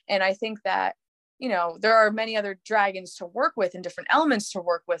fire. And I think that, you know, there are many other dragons to work with and different elements to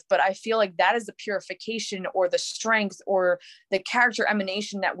work with, but I feel like that is the purification or the strength or the character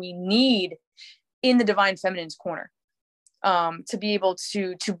emanation that we need in the divine feminine's corner, to be able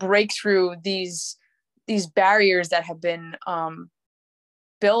to break through these barriers that have been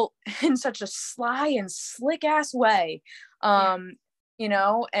built in such a sly and slick ass way. You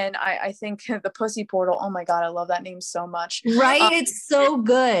know, and I think the pussy portal, oh my God, I love that name so much. Right. It's so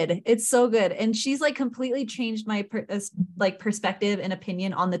good. It's so good. And she's like completely changed my perspective and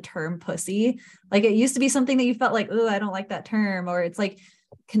opinion on the term pussy. Like it used to be something that you felt like, oh, I don't like that term, or it's like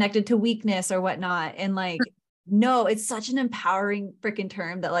connected to weakness or whatnot. And like, no, it's such an empowering freaking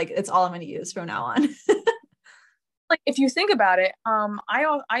term that like, it's all I'm going to use from now on. Like if you think about it,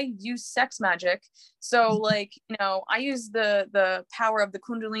 I use sex magic, so like, you know, I use the power of the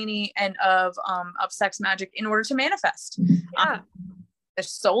Kundalini and of sex magic in order to manifest. A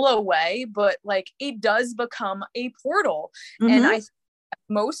solo way, but like it does become a portal. And I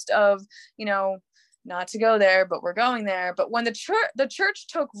most of, you know, not to go there, but we're going there, but when the church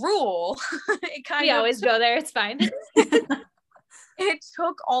took rule, it kind of always go there, it's fine. It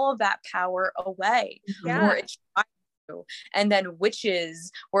took all of that power away. Or it tried to. And then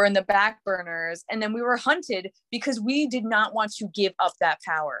witches were in the back burners, and then we were hunted because we did not want to give up that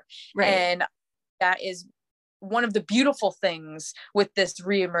power. Right. And that is one of the beautiful things with this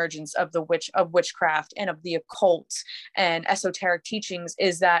reemergence of witchcraft and of the occult and esoteric teachings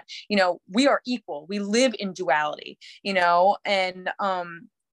is that, you know, we are equal. We live in duality, you know, and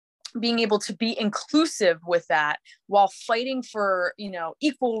being able to be inclusive with that while fighting for, you know,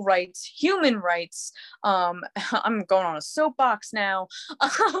 equal rights, human rights. I'm going on a soapbox now.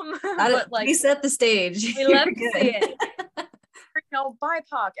 But like, we set the stage. We love to see it. You know,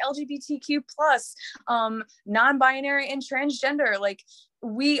 BIPOC, LGBTQ plus, non-binary and transgender, like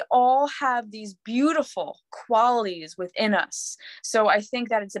we all have these beautiful qualities within us. So I think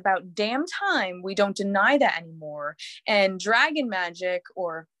that it's about damn time we don't deny that anymore. And dragon magic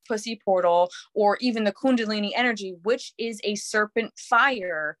or pussy portal, or even the Kundalini energy, which is a serpent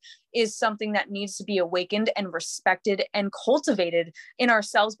fire, is something that needs to be awakened and respected and cultivated in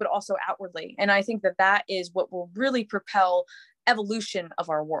ourselves, but also outwardly. And I think that that is what will really propel evolution of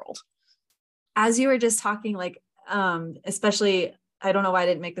our world. As you were just talking, like, especially, I don't know why I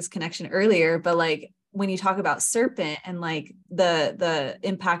didn't make this connection earlier, but like when you talk about serpent and like the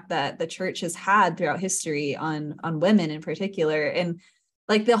impact that the church has had throughout history on women in particular, and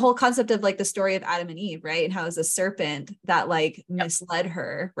like the whole concept of like the story of Adam and Eve, right? And how it's a serpent that like misled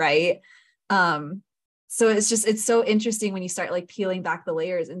her, right? So it's so interesting when you start like peeling back the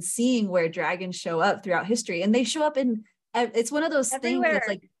layers and seeing where dragons show up throughout history, and they show up in, it's one of those things that's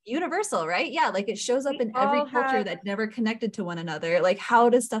like universal, right? Yeah, like it shows up in every culture that never connected to one another. Like, how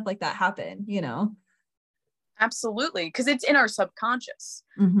does stuff like that happen, you know? Absolutely, because it's in our subconscious,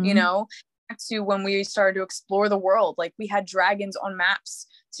 you know, to when we started to explore the world, like we had dragons on maps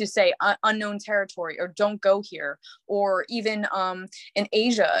to say unknown territory or don't go here, or even in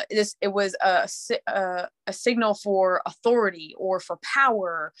Asia, it was a signal for authority or for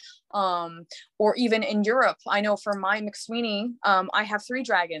power, or even in Europe. I know for my McSweeney, I have 3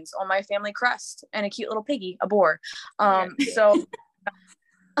 dragons on my family crest and a cute little piggy, a boar. So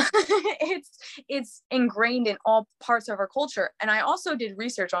it's ingrained in all parts of our culture. And I also did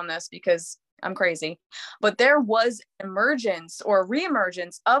research on this because I'm crazy, but there was emergence or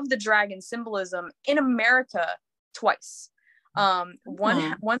reemergence of the dragon symbolism in America twice.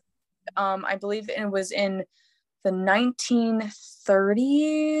 One I believe it was in the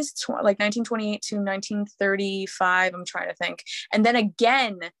 1930s, like 1928 to 1935. I'm trying to think. And then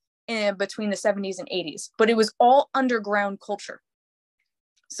again in between the 70s and 80s, but it was all underground culture.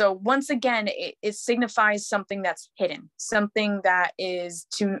 So once again, it signifies something that's hidden, something that is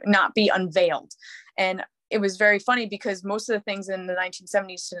to not be unveiled. And it was very funny because most of the things in the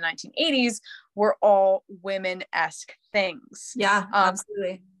 1970s to the 1980s were all women-esque things. Yeah,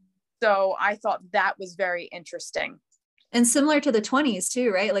 absolutely. So I thought that was very interesting. And similar to the 20s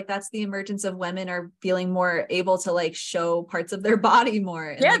too, right? Like that's the emergence of women are feeling more able to like show parts of their body more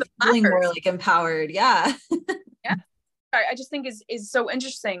and like feeling more like empowered. Yeah. Yeah. I just think is so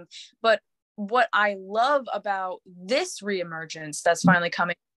interesting. But what I love about this reemergence that's finally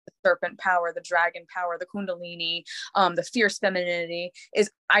coming, the serpent power, the dragon power, the kundalini, the fierce femininity, is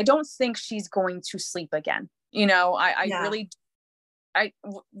I don't think she's going to sleep again. You know, I really,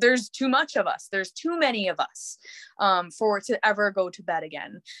 there's too much of us. There's too many of us for it to ever go to bed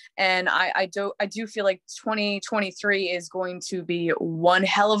again. And I do feel like 2023 is going to be one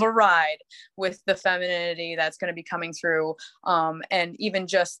hell of a ride with the femininity that's going to be coming through. And even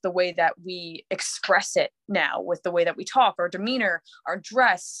just the way that we express it now, with the way that we talk, our demeanor, our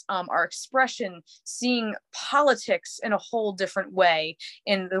dress, our expression, seeing politics in a whole different way,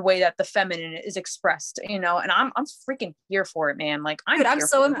 in the way that the feminine is expressed, you know, and I'm freaking here for it, man. Like I'm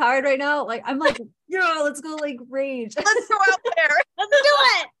so empowered right now. Like I'm like, yo, let's go like rage. Let's go out there. Let's do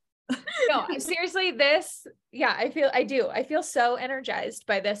it. No, seriously, this, I feel so energized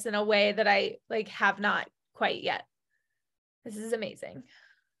by this in a way that I like have not quite yet. This is amazing.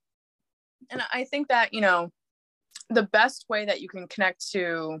 And I think that, you know, the best way that you can connect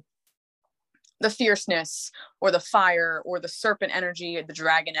to the fierceness or the fire or the serpent energy or the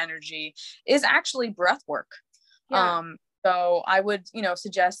dragon energy is actually breath work. Yeah. So I would, you know,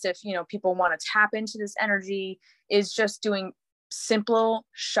 suggest if, you know, people want to tap into this energy, is just doing simple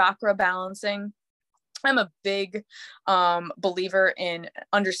chakra balancing. I'm a big believer in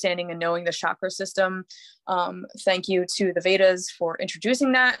understanding and knowing the chakra system. Thank you to the Vedas for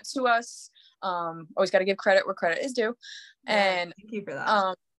introducing that to us. Always got to give credit where credit is due. Yeah, and thank you for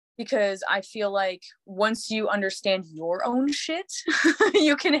that. Because I feel like once you understand your own shit,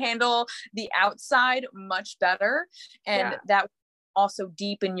 you can handle the outside much better. And that also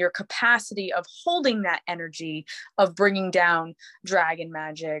deepen your capacity of holding that energy of bringing down dragon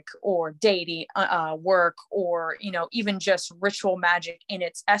magic or deity work, or, you know, even just ritual magic in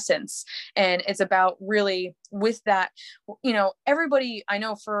its essence. And it's about really with that, you know, everybody, I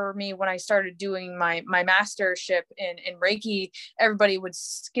know for me, when I started doing my mastership in Reiki, everybody would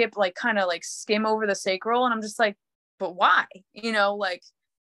kind of skim over the sacral. And I'm just like, but why? You know, like,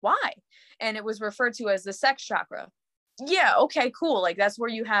 why? And it was referred to as the sex chakra. Yeah, okay, cool. Like that's where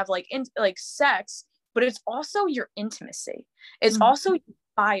you have sex, but it's also your intimacy. It's also your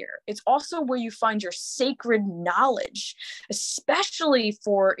fire. It's also where you find your sacred knowledge, especially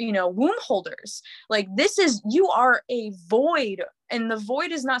for, you know, womb holders. Like you are a void, and the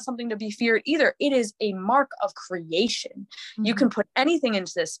void is not something to be feared either. It is a mark of creation. You can put anything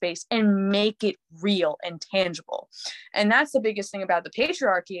into this space and make it real and tangible. And that's the biggest thing about the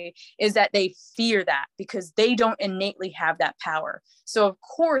patriarchy, is that they fear that because they don't innately have that power. So of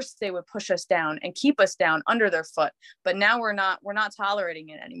course they would push us down and keep us down under their foot. But now we're not tolerating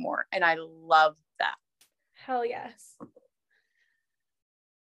it anymore. And I love that. Hell yes.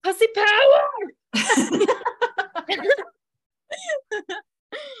 Pussy power.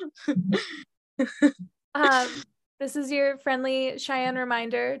 This is your friendly Cheyenne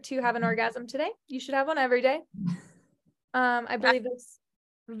reminder to have an orgasm today. You should have one every day. I believe this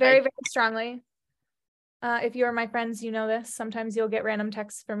very, very strongly. If you are my friends, you know this. Sometimes you'll get random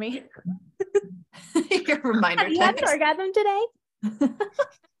texts from me. Your reminder text. You have an orgasm today?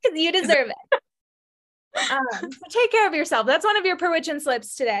 Because you deserve it. So take care of yourself. That's one of your permission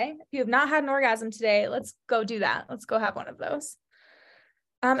slips today. If you have not had an orgasm today, let's go do that. Let's go have one of those.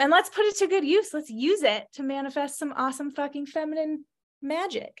 And let's put it to good use. Let's use it to manifest some awesome fucking feminine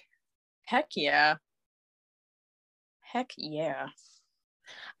magic. Heck yeah. Heck yeah.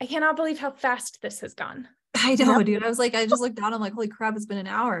 I cannot believe how fast this has gone. I know, dude. I just looked down. I'm like, holy crap, it's been an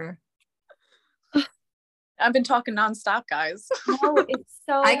hour. I've been talking nonstop, guys. No, it's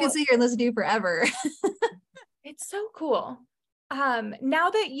so. I could sit here and listen to you forever. It's so cool.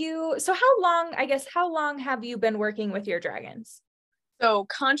 Now that so how long have you been working with your dragons? So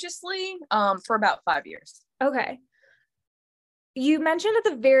consciously, for about 5 years. Okay. You mentioned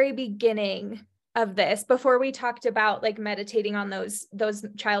at the very beginning of this, before we talked about like meditating on those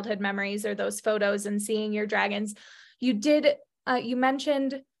childhood memories or those photos and seeing your dragons, you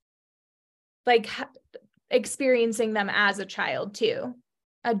mentioned like experiencing them as a child too.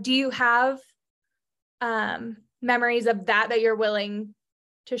 Do you have memories of that you're willing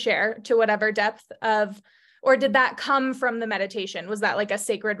to share to whatever depth of, or did that come from the meditation? Was that like a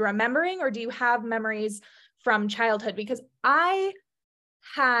sacred remembering, or do you have memories from childhood? Because I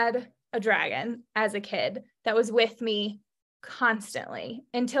had a dragon as a kid that was with me constantly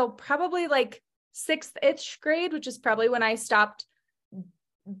until probably like 6th-ish grade, which is probably when I stopped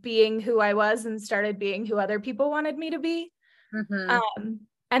being who I was and started being who other people wanted me to be.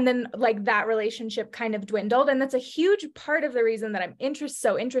 And then like that relationship kind of dwindled. And that's a huge part of the reason that I'm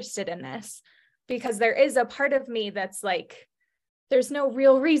so interested in this, because there is a part of me that's like, there's no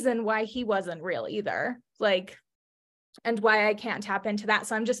real reason why he wasn't real either. Like, and why I can't tap into that.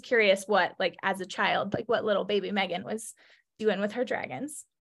 So I'm just curious what, like as a child, like what little baby Megan was doing with her dragons.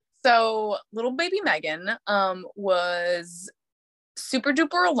 So little baby Megan was super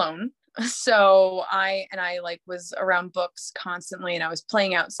duper alone. So I like was around books constantly, and I was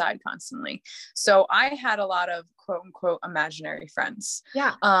playing outside constantly. So I had a lot of quote unquote imaginary friends.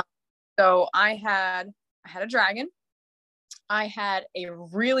 Yeah. So I had a dragon. I had a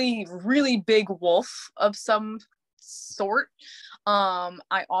really, really big wolf of some sort.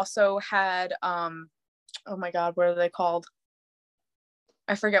 I also had oh my God, what are they called?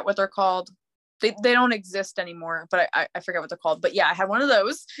 I forget what they're called. They don't exist anymore, but I forget what they're called. But yeah, I had one of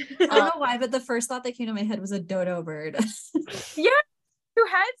those. I don't know why, but the first thought that came to my head was a dodo bird. Yeah, 2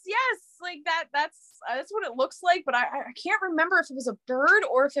 heads. Yes, like that's what it looks like. But I can't remember if it was a bird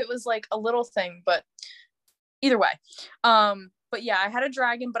or if it was like a little thing. But either way, but yeah, I had a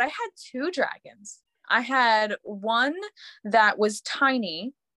dragon, but I had 2 dragons. I had one that was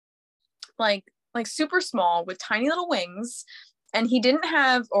tiny, like super small with tiny little wings. And he didn't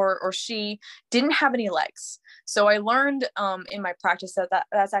have, or she didn't have any legs. So I learned in my practice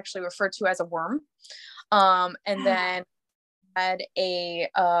that's actually referred to as a worm. And then I had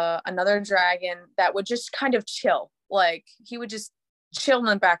another dragon that would just kind of chill. Like he would just chill in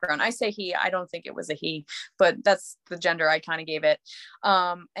the background. I say he, I don't think it was a he, but that's the gender I kind of gave it.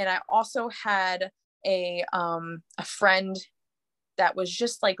 And I also had a friend that was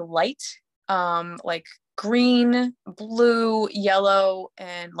just like light, like green, blue, yellow,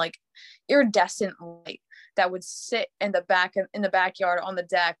 and like iridescent light that would sit in the backyard on the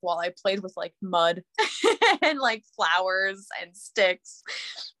deck while I played with like mud and like flowers and sticks.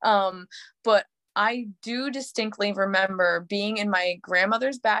 But I do distinctly remember being in my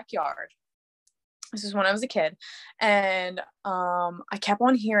grandmother's backyard. This is when I was a kid, and I kept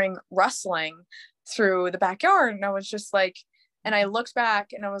on hearing rustling through the backyard, and I was just like, and I looked back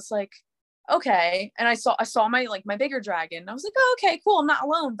and I was like, okay. And I saw my bigger dragon. I was like, oh, okay, cool. I'm not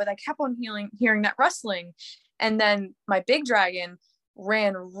alone. But I kept on hearing that rustling. And then my big dragon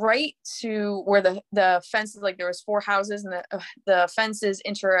ran right to where the fences, like there was 4 houses, and the fences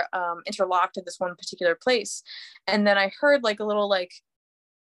interlocked at this one particular place. And then I heard like a little, like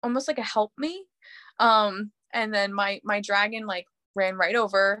almost like a help me. And then my dragon like ran right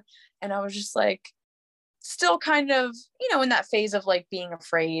over, and I was just like, still kind of, in that phase of like being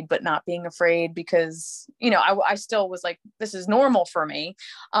afraid, but not being afraid, because, I still was like, this is normal for me.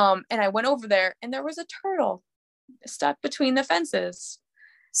 And I went over there, and there was a turtle stuck between the fences.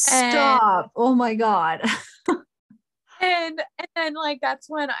 Stop. Oh my God. and then like, that's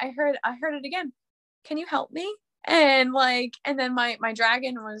when I heard it again. Can you help me? And like, and then my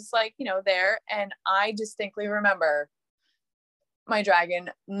dragon was like, there. And I distinctly remember my dragon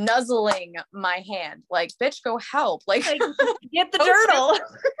nuzzling my hand, like, bitch, go help, like get the turtle.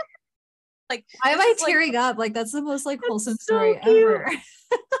 Like, why am I tearing up? Like, that's the most like wholesome so story cute. ever.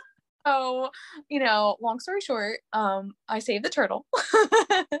 So, long story short, I saved the turtle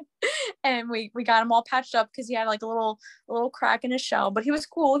and we got him all patched up because he had like a little crack in his shell, but he was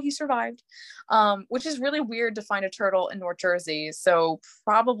cool. He survived, which is really weird to find a turtle in North Jersey. So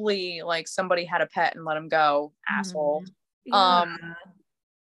probably like somebody had a pet and let him go, asshole. Yeah.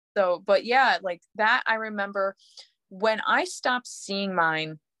 So, but yeah, like that, I remember when I stopped seeing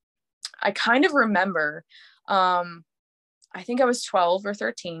mine, I kind of remember, I think I was 12 or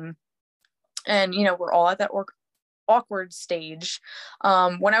 13, and, we're all at that awkward stage.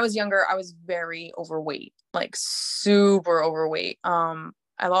 When I was younger, I was very overweight, like super overweight.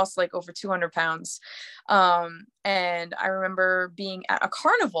 I lost like over 200 pounds. And I remember being at a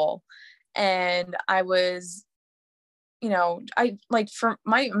carnival, and I was, I like, for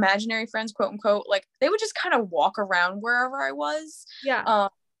my imaginary friends, quote unquote, like they would just kind of walk around wherever I was. Yeah.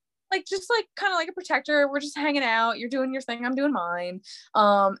 Like just like kind of like a protector. We're just hanging out. You're doing your thing, I'm doing mine.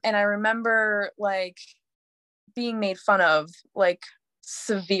 And I remember like being made fun of like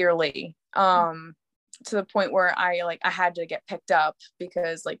severely to the point where I had to get picked up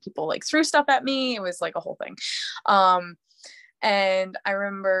because like people like threw stuff at me. It was like a whole thing. And I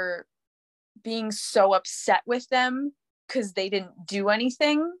remember being so upset with them because they didn't do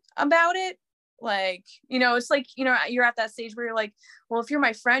anything about it. Like, you know, it's like, you know, you're at that stage where you're like, well, if you're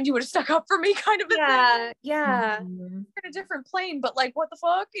my friend, you would have stuck up for me, kind of a thing. Yeah. Mm-hmm. We're in a different plane, but like, what the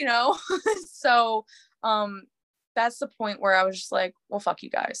fuck, you know? So, that's the point where I was just like, well, fuck you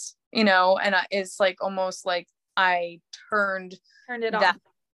guys, you know? And it's like, almost like I turned it that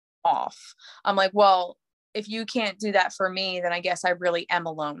off. I'm like, well, if you can't do that for me, then I guess I really am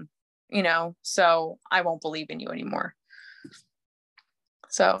alone, you know? So I won't believe in you anymore.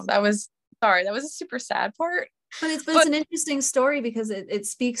 So that was a super sad part. But it's an interesting story because it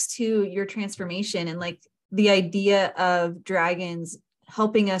speaks to your transformation and like the idea of dragons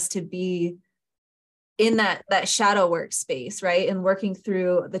helping us to be in that shadow work space, right? And working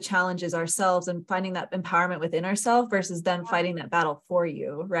through the challenges ourselves and finding that empowerment within ourselves versus them fighting that battle for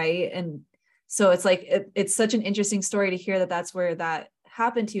you, right? And so it's like, it's such an interesting story to hear that that's where that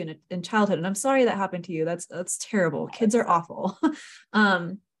happened to you in childhood. And I'm sorry that happened to you. That's terrible. Kids are awful.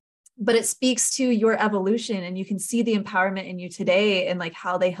 But it speaks to your evolution and you can see the empowerment in you today and like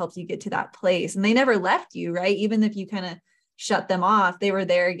how they helped you get to that place. And they never left you, right? Even if you kind of shut them off, they were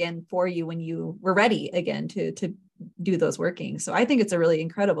there again for you when you were ready again to do those workings. So I think it's a really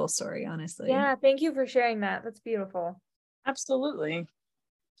incredible story, honestly. Yeah. Thank you for sharing that. That's beautiful. Absolutely.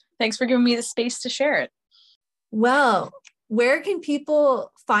 Thanks for giving me the space to share it. Well, where can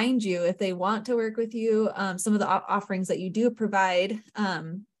people find you if they want to work with you? Some of the offerings that you do provide,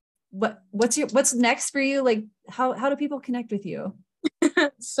 what's next for you? Like how do people connect with you?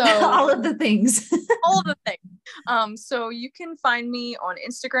 So all of the things. So you can find me on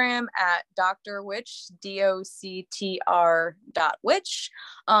Instagram at Dr. Witch, DOCTR.witch.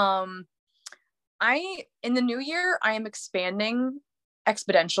 In the new year, I am expanding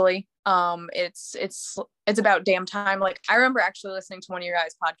exponentially. It's about damn time. Like I remember actually listening to one of your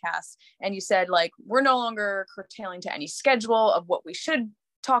guys' podcasts and you said like, we're no longer curtailing to any schedule of what we should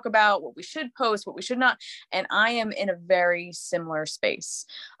talk about, what we should post, what we should not. And I am in a very similar space.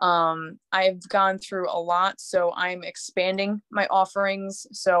 I've gone through a lot, so I'm expanding my offerings.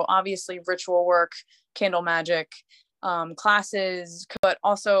 So obviously ritual work, candle magic, classes, but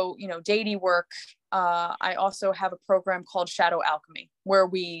also, you know, deity work. I also have a program called Shadow Alchemy where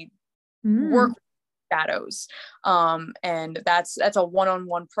we work with shadows. And that's a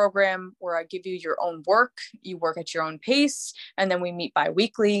one-on-one program where I give you your own work. You work at your own pace, and then we meet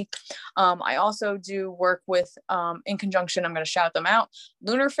bi-weekly. I also do work with, in conjunction, I'm going to shout them out,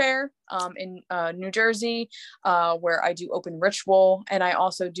 Lunar Fair in New Jersey, where I do open ritual. And I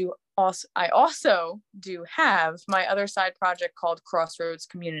also do have my other side project called Crossroads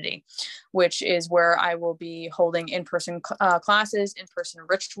Community, which is where I will be holding in-person classes, in-person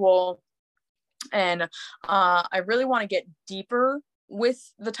ritual. And I really want to get deeper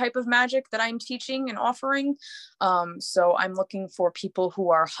with the type of magic that I'm teaching and offering. So I'm looking for people who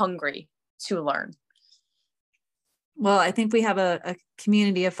are hungry to learn. Well, I think we have a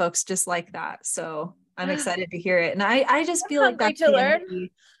community of folks just like that. So I'm excited to hear it. And I just feel like that's the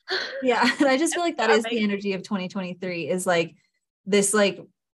energy. Yeah. And I just feel like that is the energy of 2023 is like this, like,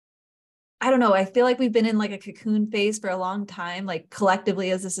 I don't know. I feel like we've been in like a cocoon phase for a long time, like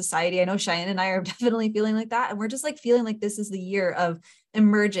collectively as a society. I know Cheyenne and I are definitely feeling like that. And we're just like feeling like this is the year of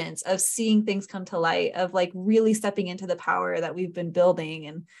emergence, of seeing things come to light, of like really stepping into the power that we've been building.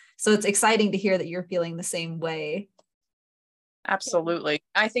 And so it's exciting to hear that you're feeling the same way. Absolutely.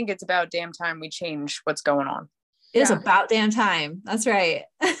 I think it's about damn time we change what's going on. It is about damn time. That's right.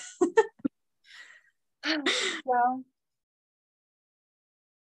 Well,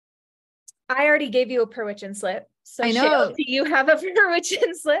 I already gave you a Perwitchin slip. So I know. Do you have a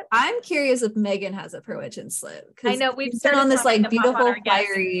Perwitchin slip? I'm curious if Megan has a Perwitchin slip. I know we've been on this like beautiful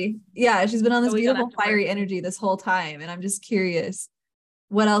fiery. Yeah, she's been on this so beautiful fiery energy this whole time. And I'm just curious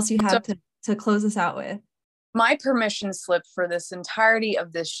what else you have to close us out with. My permission slip for this entirety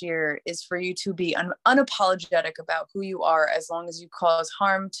of this year is for you to be unapologetic about who you are as long as you cause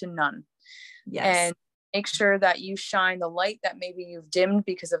harm to none. Yes. And make sure that you shine the light that maybe you've dimmed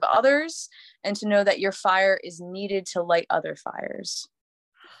because of others, and to know that your fire is needed to light other fires.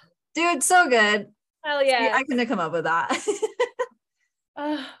 Dude, so good. Hell yeah. I couldn't have come up with that.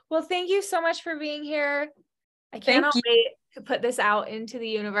 Well, thank you so much for being here. I cannot wait to put this out into the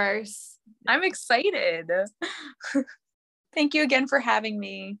universe. I'm excited. Thank you again for having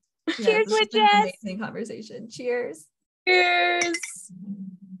me. Cheers, witches. Amazing conversation. Cheers. Cheers.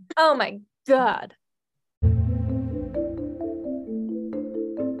 Oh my God.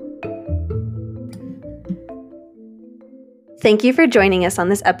 Thank you for joining us on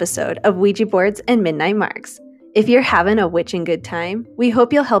this episode of Ouija Boards and Midnight Marks. If you're having a witching good time, we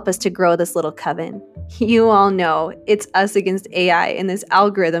hope you'll help us to grow this little coven. You all know it's us against AI in this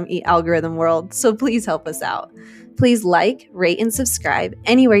algorithm world, so please help us out. Please like, rate, and subscribe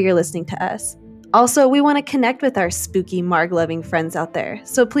anywhere you're listening to us. Also, we want to connect with our spooky Marg-loving friends out there,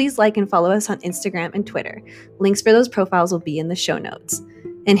 so please like and follow us on Instagram and Twitter. Links for those profiles will be in the show notes.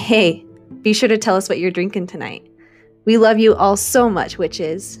 And hey, be sure to tell us what you're drinking tonight. We love you all so much,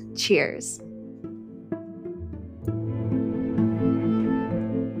 witches. Cheers.